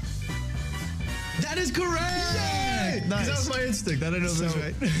 That is correct. Nice. That was my instinct. I didn't know if it was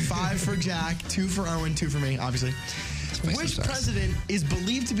right. 5 for Jack, 2 for Owen, 2 for me, obviously. Makes Which no sense. president is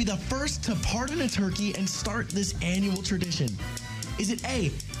believed to be the first to pardon a turkey and start this annual tradition? Is it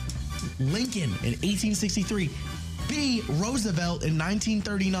A, Lincoln in 1863, B, Roosevelt in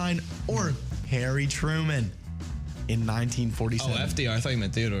 1939, or Harry Truman in 1947? Oh, FDR. I thought you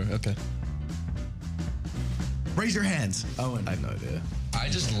meant Theodore. Okay. Raise your hands. Owen. I have no idea. I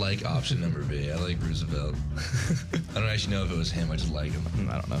just like option number B. I like Roosevelt. I don't actually know if it was him. I just like him.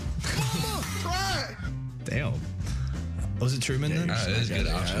 I don't know. Damn. Was it Truman then? It is a good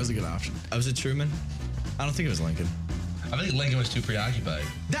option. That was a good option. Was it Truman? I don't think it was Lincoln. I think Lincoln was too preoccupied.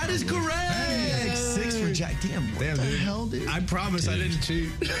 That is correct. 6 for Jack. Damn, what the hell, dude? I promise I didn't cheat.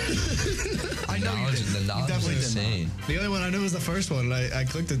 I know you did. The knowledge definitely is did not. insane. The only one I knew was the first one, and I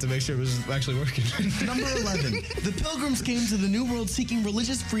clicked it to make sure it was actually working. Number 11. The Pilgrims came to the New World seeking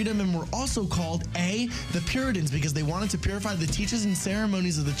religious freedom and were also called A, the Puritans, because they wanted to purify the teachings and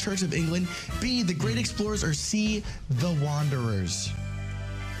ceremonies of the Church of England, B, the Great Explorers, or C, the Wanderers.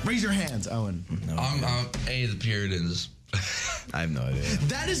 Raise your hands, Owen. I'm A, the Puritans. I have no idea.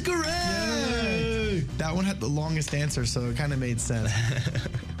 That is correct. Yay. That one had the longest answer, so it kind of made sense.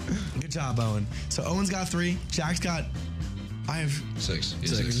 Good job, Owen. So Owen's got 3. Jack's got, I have 6. Yeah,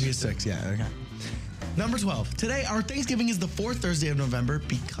 6. He has 6, yeah, okay. Number 12. Today, our Thanksgiving is the 4th Thursday of November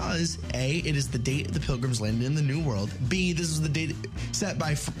because A, it is the date the Pilgrims landed in the New World. B, this was the date set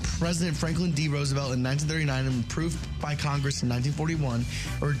by President Franklin D. Roosevelt in 1939 and approved by Congress in 1941.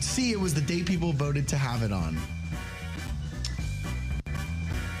 Or C, it was the date people voted to have it on.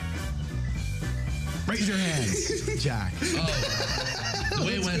 Raise your hands, Jack. Oh, the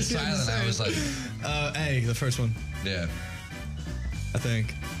way it went silent, I was like, A, the first one, yeah. I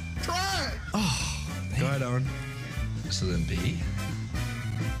think. Try. Oh, go ahead, Owen. So then B?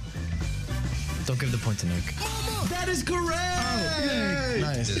 Don't give the point to Nick. That is correct. Oh,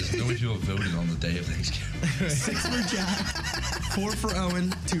 nice. There's no way people voted on the day of Thanksgiving. 6 for Jack, 4 for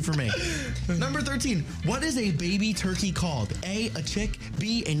Owen, 2 for me. Number 13. What is a baby turkey called? A, a chick,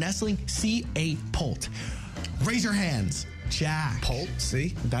 B, a nestling, C, a poult. Raise your hands. Jack. Polt, see?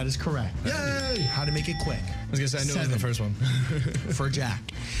 That is correct. Yay! How to make it quick. I was gonna say I knew it was the first one. For Jack.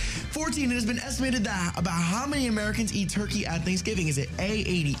 14, it has been estimated that about how many Americans eat turkey at Thanksgiving? Is it A,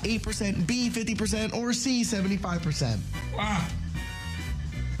 88%, B, 50%, or C, 75%?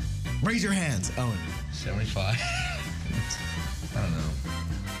 Raise your hands, Owen. 75. I don't know.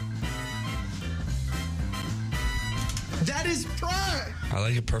 That is correct. I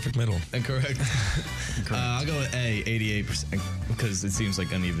like a perfect middle. Incorrect. I'll go with A, 88%, because it seems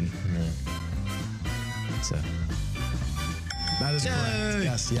like uneven. So. That is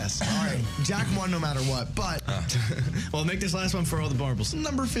correct. Yay. Yes. All right. Jack won no matter what, but Well, make this last one for all the marbles.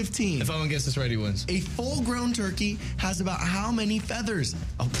 number 15. If Owen gets this right, he wins. A full-grown turkey has about how many feathers?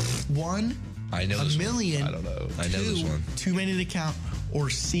 One, I know a this million. one. I don't know. I know this one. Too many to count, or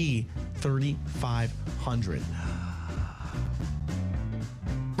C, 3,500.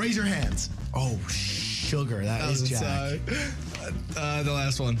 Raise your hands. Oh, sugar. That is Jack. The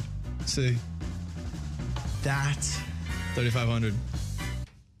last one. C, That 3,500.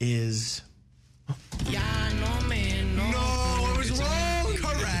 is. No, I was wrong.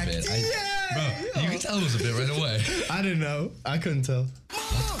 Correct. Bro, you can tell it was a bit right away. I didn't know. I couldn't tell.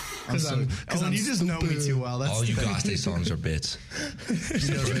 Because you just know me too well. That's All you Gaste songs are bits.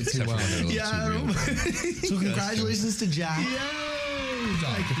 You know me too well. So congratulations to Jack.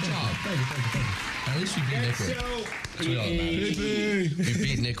 Good job. At least we beat Nick with. We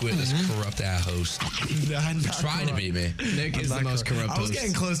beat Nick with this corrupt ass host. Trying to beat me. Nick is the most corrupt I was host.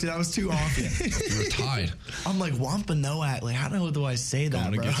 getting close, dude. I was too off. You were tied. I'm like Wampanoag. Like, how the hell do I say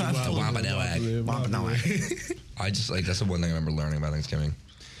that, bro? Wampanoag. Wampanoag. I just like that's the one thing I remember learning about Thanksgiving.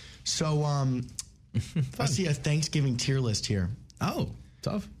 So, I see a Thanksgiving tier list here. Oh,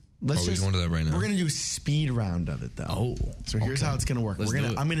 tough. Let's Are we going to that right now? We're gonna do a speed round of it, though. Oh, so here's how it's gonna work. Let's do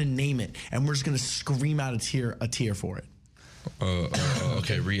it. I'm gonna name it, and we're just gonna scream out a tier for it.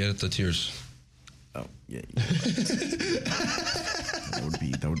 Okay, re-edit the tiers. Oh, yeah. that would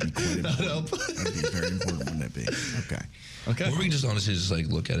be quite important. That would be very important, wouldn't it be? Okay. Or we can just honestly just like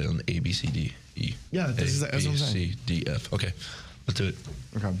look at it on A, B, C, D, E. Yeah, that's what I'm saying. C, D, F. Okay, let's do it.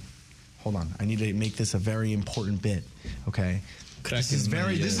 Okay. Hold on. I need to make this a very important bit. Okay. This is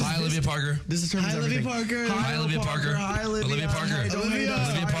very. Hi, Olivia Parker. This determines everything. Hi, Olivia Parker. Hi, Olivia. Olivia Parker. Hi,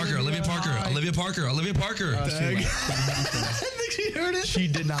 Olivia Parker. Olivia Parker. Olivia Parker. Olivia Parker. I think she heard it. She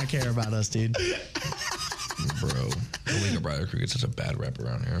did not care about us, dude. Bro, the Wake Up Rider crew gets such a bad rap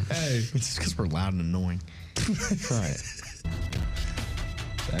around here. Hey, it's just because we're loud and annoying. All right.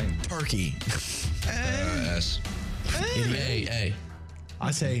 Dang. Turkey. S. A. I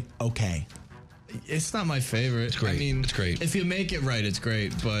say okay. It's not my favorite. It's great. I mean, it's great. If you make it right, it's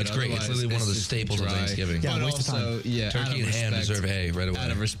great. But It's great. It's literally one of the just staples of dry. Thanksgiving. Yeah, But waste of time. also, yeah, Turkey and ham deserve A right away.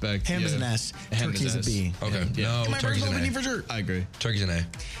 Out of respect. Ham is an S. Ham Turkey is a S. B. Okay. Yeah. No, turkey's an A. for sure. I agree. Turkey's an A.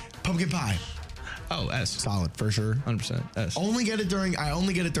 Pumpkin pie. Oh, S. Solid for sure. 100% S. I only get it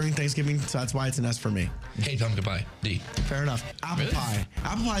during Thanksgiving, so that's why it's an S for me. Hate pumpkin pie. D. Fair enough. Apple pie.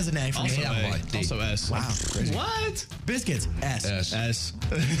 Apple pie is an A for Also me. apple pie. A. D. Also S. Wow. Crazy. What? Biscuits. S. S. S.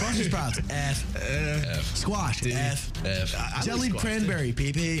 Brussels sprouts. F. F. Squash. D. F. F. I like Jellied squash, cranberry.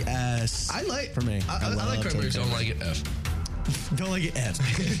 PP. S. I like. For me. I love like cranberry. jellied Don't like it. F. Don't like it.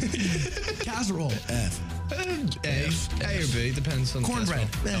 F. Casserole. F. A or B depends on the Cornbread.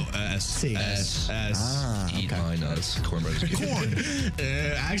 casserole. Oh, S. C. S. S. Eat my nuts. Cornbread is good. Corn.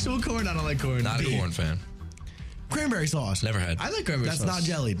 Actual corn. I don't like corn. Not a corn fan. Cranberry sauce. Never had. I like cranberry That's sauce. not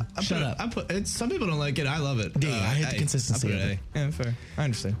jellied. Shut up. Some people don't like it. I love it. D. I hate the A. consistency I put of it it. A. Yeah, fair. I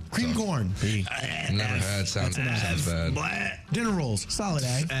understand. Cream corn. B. Never had. Sounds bad. Dinner rolls. Solid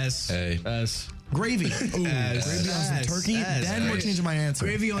A. S. A. S. Gravy. Ooh, S. gravy on some S. turkey. S. Then we're S. changing my answer.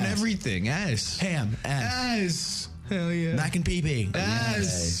 Gravy on S. everything. S. Ham. S. S. Hell yeah. Mac and PP.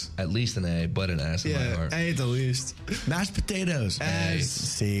 S. At least an A, but an S in my Yeah, heart. A at the least. Mashed potatoes. S.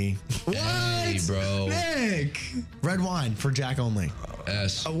 C. A, bro. Nick. Red wine for Jack only.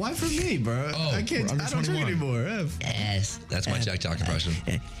 S. Why for me, bro? Oh, I can't. we're under I don't drink 21. anymore. F. S. That's my Jack Jock impression.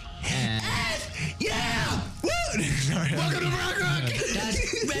 Yeah! Woo! Sorry. Welcome to Rock Rock.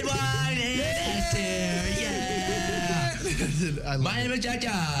 That's red wine and S tier. Yeah! My name is Jack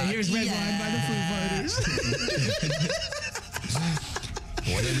Jock. And here's red wine by the Foo Fighters.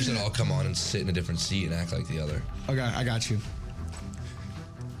 One day we should all come on and sit in a different seat and act like the other. Okay, I got you.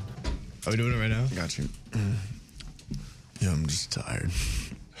 Are we doing it right now? I got you. Yeah, I'm just tired.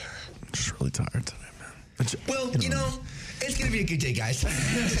 I'm just really tired today, man. Well, you know, it's going to be a good day, guys.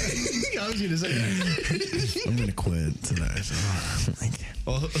 I was gonna say that. I'm gonna quit today. So I can't.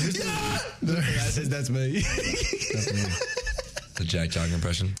 Well, that's me. That's me. The Jack Jogger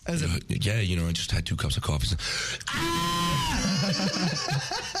impression. Yeah, you know, I just had 2 cups of coffee.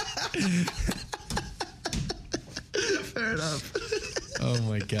 Fair enough. Oh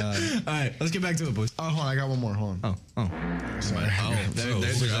my god. All right, let's get back to it, boys. Oh, hold on, I got one more. Hold on. Oh. Sorry.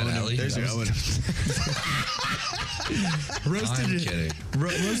 There's your Owen. There's your Owen. I'm kidding.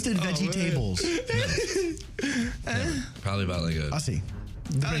 Roasted veggie tables. No, probably about like I'll a... see.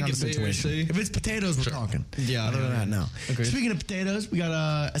 Depending on the situation. If it's potatoes, we're talking. Yeah. Other than that, no. Okay. Speaking of potatoes, we got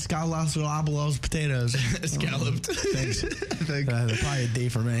escalopes potatoes. Scalloped. Thanks. Probably a D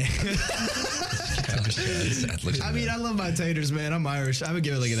for me. I mean, I love my taters, man. I'm Irish. I would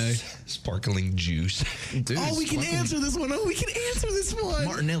give it like an A. Sparkling juice. Dude, Oh, we can answer this one.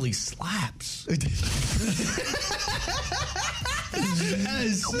 Martinelli slaps.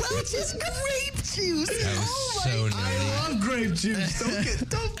 Welch's grape juice. That was so nerdy. I love grape juice.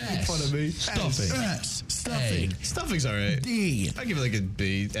 Don't make fun of me. Stuffing. Stuffing. Stuffing's all right. D. I give it like a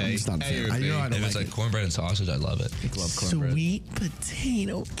B. A. just not A saying. or a I B. know I don't If it's like cornbread and sausage, I love it. love cornbread. Sweet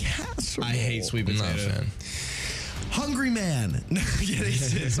potato casserole. I hate sweet I'm potato. not a fan. Hungry man.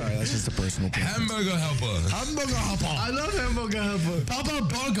 Sorry, that's just a personal preference. Hamburger helper. Hamburger hopper. I love hamburger helper. Papa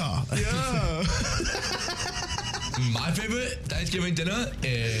burger. Yeah. My favorite Thanksgiving dinner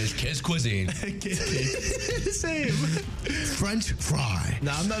is Kiss Cuisine. Same. French fry.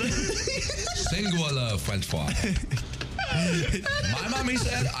 No, I'm not. Singular French fry. My mommy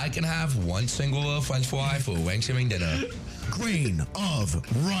said I can have 1 singular French fry for Thanksgiving dinner. Grain of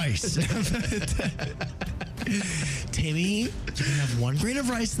rice. Timmy, you can have 1 grain of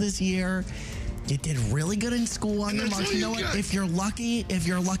rice this year. You did really good in school on your marks. You know what? If you're lucky,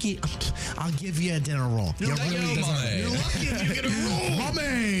 I'll give you a dinner roll. You're Thank really you, deserve Mommy. it. You're lucky if you get a roll.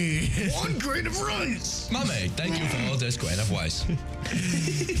 Mommy. 1 grain of rice. Mommy, thank you for all this grain of rice.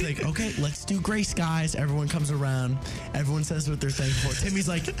 Like, okay, let's do grace, guys. Everyone comes around. Everyone says what they're thankful for. Timmy's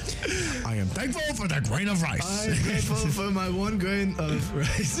like, I am thankful for the grain of rice. I'm grateful for my 1 grain of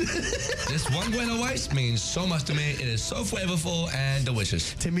rice. This 1 grain of rice means so much to me. It is so flavorful and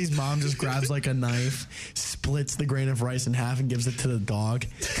delicious. Timmy's mom just grabs like a knife, splits the grain of rice in half, and gives it to the dog.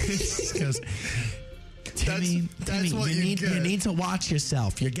 She goes, Timmy, that's what you you get. need to watch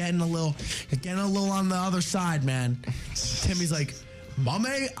yourself. You're getting a little on the other side, man. Timmy's like,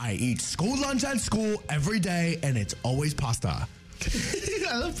 Mommy, I eat school lunch at school every day, and it's always pasta.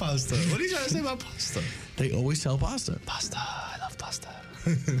 I love pasta. What are you trying to say about pasta? They always sell pasta. Pasta. I love pasta.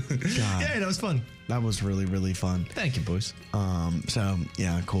 God, Yeah, that was fun. that was really, really fun. Thank you, boys. So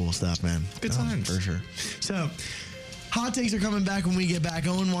yeah, cool stuff, man. Good times. for sure. So, hot takes are coming back when we get back.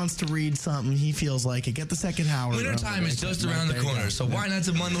 Owen wants to read something. He feels like it. Get the second hour. Winter time is just around the corner, so why not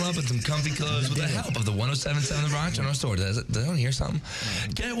to bundle up in some comfy clothes with the help of the 107.7 The Bronx General Store? Did anyone hear something?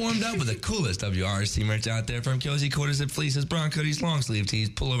 Get warmed up with the coolest WRC merch out there, from cozy quarter zip fleeces, bronc hoodies, long sleeve tees,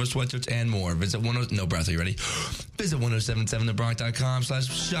 pullover sweatshirts, and more. Visit no breath. Are you ready? Visit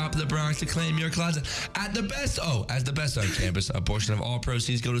 1077thebronx.com/shop the Bronx to claim your closet at the best. Oh, as the best on campus, a portion of all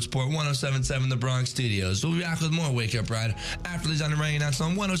proceeds go to support 1077 The Bronx Studios. We'll be back with more Wake Up Ride after these on the rain announced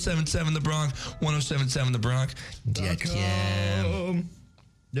on 1077 The Bronx, 1077 The Bronx.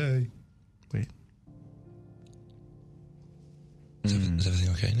 Yay. Wait, Is everything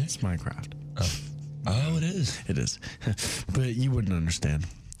okay, Nick? it's Minecraft. Oh, it is. It is, but you wouldn't understand,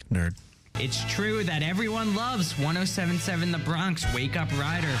 nerd. It's true that everyone loves 1077 The Bronx Wake Up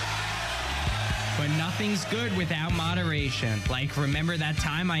Rider. But nothing's good without moderation. Like, remember that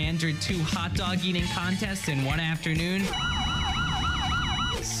time I entered 2 hot dog eating contests in one afternoon?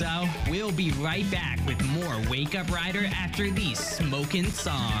 So, we'll be right back with more Wake Up Rider after these smoking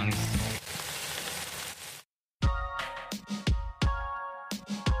songs.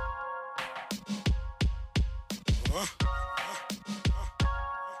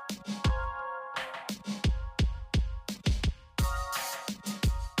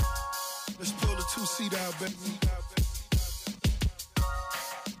 Let's pull the 2-seat out, baby.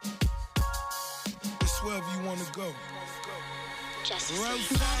 It's wherever you want to go. Wherever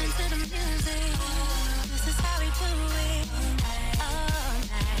you Vibing to the music. This is how we do it. All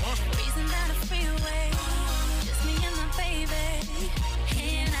night. Breezing down the freeway. Just me and my baby.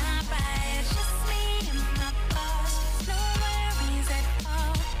 And I ride. Just me and my boss. No worries at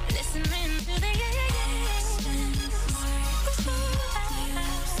all. Listening to the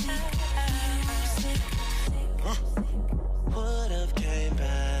Would've came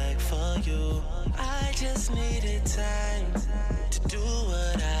back for you. I just needed time to do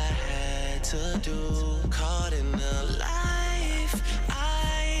what I had to do. Caught in the life,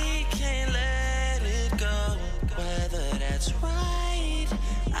 I can't let it go. Whether that's right,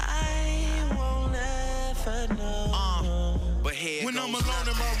 I won't ever know. But here I'm alone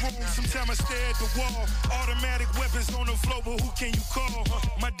in my room, sometimes I stare at the wall. Automatic weapons on the floor, but who can you call?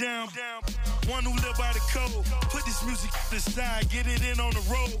 My damn, one who live by the code. Put this music to the side, get it in on the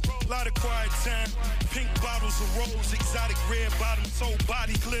road. Lot of quiet time, pink bottles of rose, exotic red bottoms, whole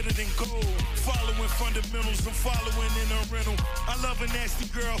body glittered in gold. Following fundamentals, I'm following in a rental. I love a nasty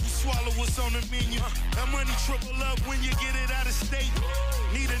girl who swallow what's on the menu. That money triple up when you get it out of state.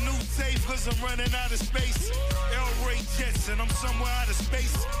 Need a new safe cause I'm running out of space. El Ray Jetson, I'm somewhere out of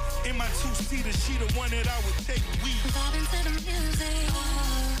space. In my two-seater, she the one that I would take. We vibing to the music.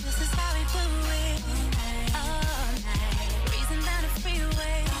 This is how we do it. All night, breezing down the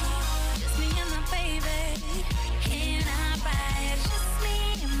freeway. Just me and my baby. Can I ride? Just me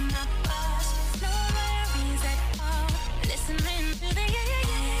and my boss. No worries at all. Listening to the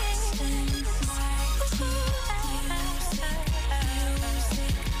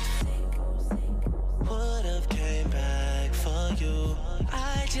Would've came back for you.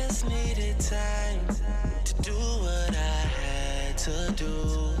 I just needed time to do what I had to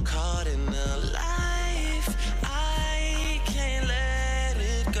do. Caught in the life, I can't let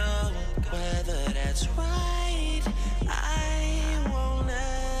it go. Whether that's right, I won't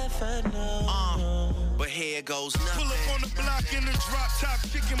ever know. But here goes nothing. Pull up on the block in the drop top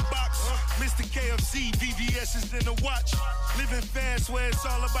chicken box. Mr. KFC, VVS is in the watch. Living fast where it's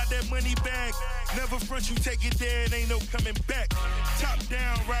all about that money bag. Never front, you take it there, it ain't no coming back. Top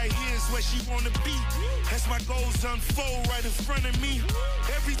down, right here is where she wanna be. As my goals unfold right in front of me.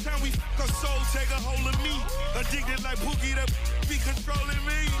 Every time we fuck our soul, take a hold of me. Addicted like Pookie, that be controlling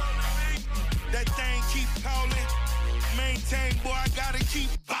me. That thing keep calling. Maintain, boy, I gotta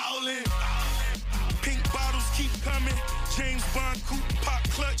keep ballin'. Pink bottles keep coming. James Bond coupe, pop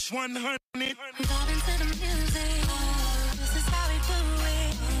clutch, 100. vibing to the music. This is how we do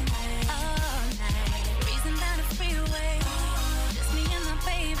it. All night, breezing down the freeway. Just me and my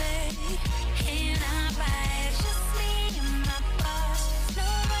baby. Can I ride? Just me and my boss. No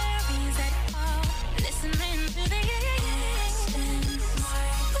worries at all. Listening to the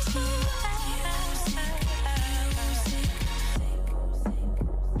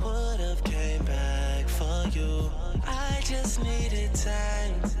Would've came back for you. I just needed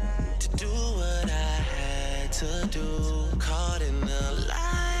time to do what I had to do. Caught in the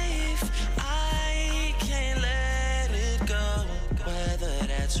life, I can't let it go. Whether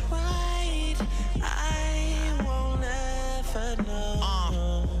that's right, I won't ever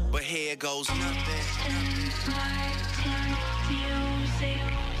know. But here goes nothing.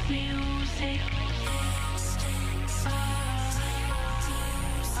 Music.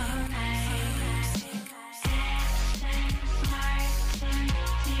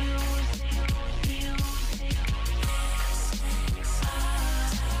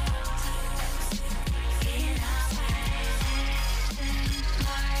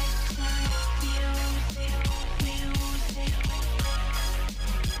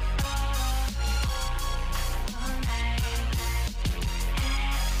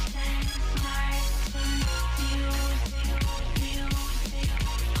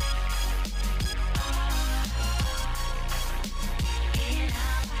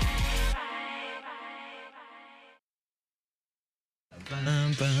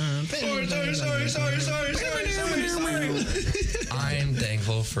 Sorry. I am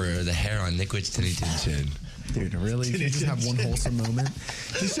thankful for the hair on Nickwood's Tinnington chin. Dude, really? You just have one wholesome moment?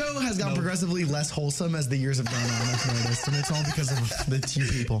 The show has gotten progressively less wholesome as the years have gone on, I've noticed, and it's all because of the two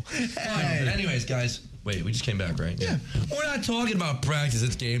people. Hey. Anyways, guys, wait, we just came back, right? Yeah. We're not talking about practice.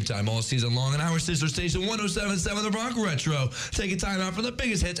 It's game time all season long on our sister station, 107.7 The Bronx Retro. Take a time out for the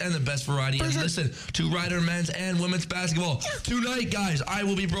biggest hits and the best variety. And listen to Rider men's and women's basketball. Tonight, guys, I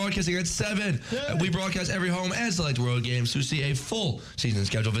will be broadcasting at 7. We broadcast every home and select road games. To see a full season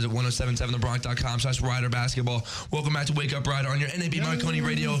schedule, visit 1077thebronx.com/Rider basketball. Welcome back to Wake Up Rider on your NAB Marconi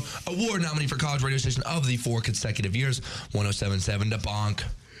Radio Award nominee for college radio station of the 4 consecutive years, 1077 The Bronx.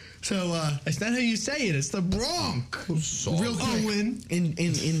 So it's not how you say it. It's the Bronx. Real quick,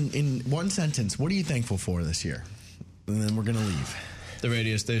 in one sentence, what are you thankful for this year? And then we're gonna leave. The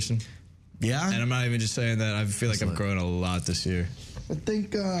radio station. Yeah, and I'm not even just saying that. I feel like I've grown a lot this year. I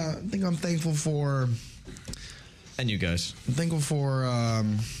think I'm thankful for. And you guys. I'm thankful for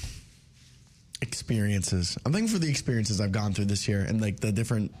experiences. I'm thankful for the experiences I've gone through this year, and like the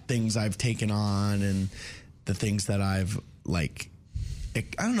different things I've taken on, and the things that I've like. I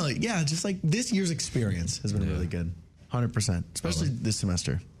don't know. Yeah, just like this year's experience has been really good. 100%, especially this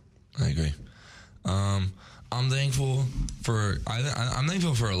semester. I agree. I'm thankful for I'm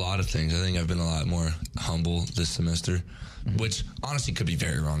thankful for a lot of things. I think I've been a lot more humble this semester, which honestly could be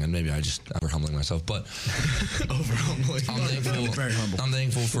very wrong, and maybe I'm over humbling myself. But over humbling. Very humble. I'm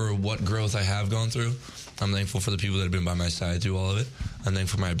thankful for what growth I have gone through. I'm thankful for the people that have been by my side through all of it. I'm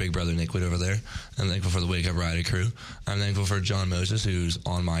thankful for my big brother Nick Witt over there. I'm thankful for the Wake Up Rider crew. I'm thankful for John Moses, who's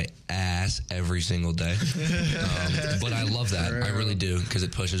on my ass every single day. But I love that. I really do, because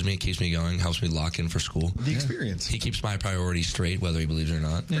it pushes me, it keeps me going, helps me lock in for school. The experience. He keeps my priorities straight, whether he believes it or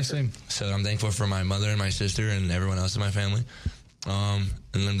not. Yeah, same. So I'm thankful for my mother and my sister and everyone else in my family. And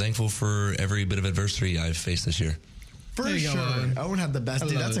I'm thankful for every bit of adversity I've faced this year. For sure. Owen had the best.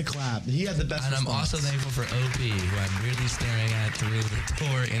 Dude, that's a clap. He had the best. And I'm response. also thankful for OP, who I'm weirdly staring at through the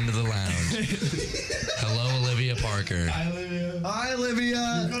door into the lounge. Hello, Olivia Parker. Hi,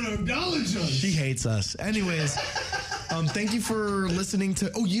 Olivia. You're gonna acknowledge us. She hates us. Anyways, thank you for listening to.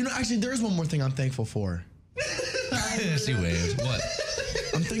 Oh, actually, there is one more thing I'm thankful for. She waved. What?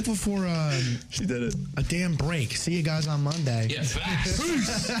 I'm thankful for she did it. A damn break. See you guys on Monday. Yeah,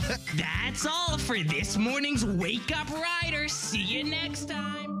 facts. That's all for this morning's Wake Up Rider. See you next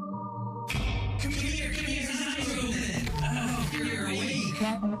time. Come here. You're awake.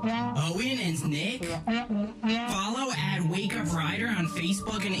 Owen and Nick. Follow at Wake Up Rider on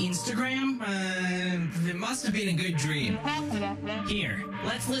Facebook and Instagram. It must have been a good dream. Here,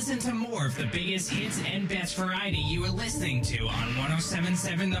 let's listen to more of the biggest hits and best variety you were listening to on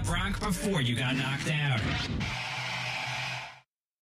 107.7 The Bronx before you got knocked out.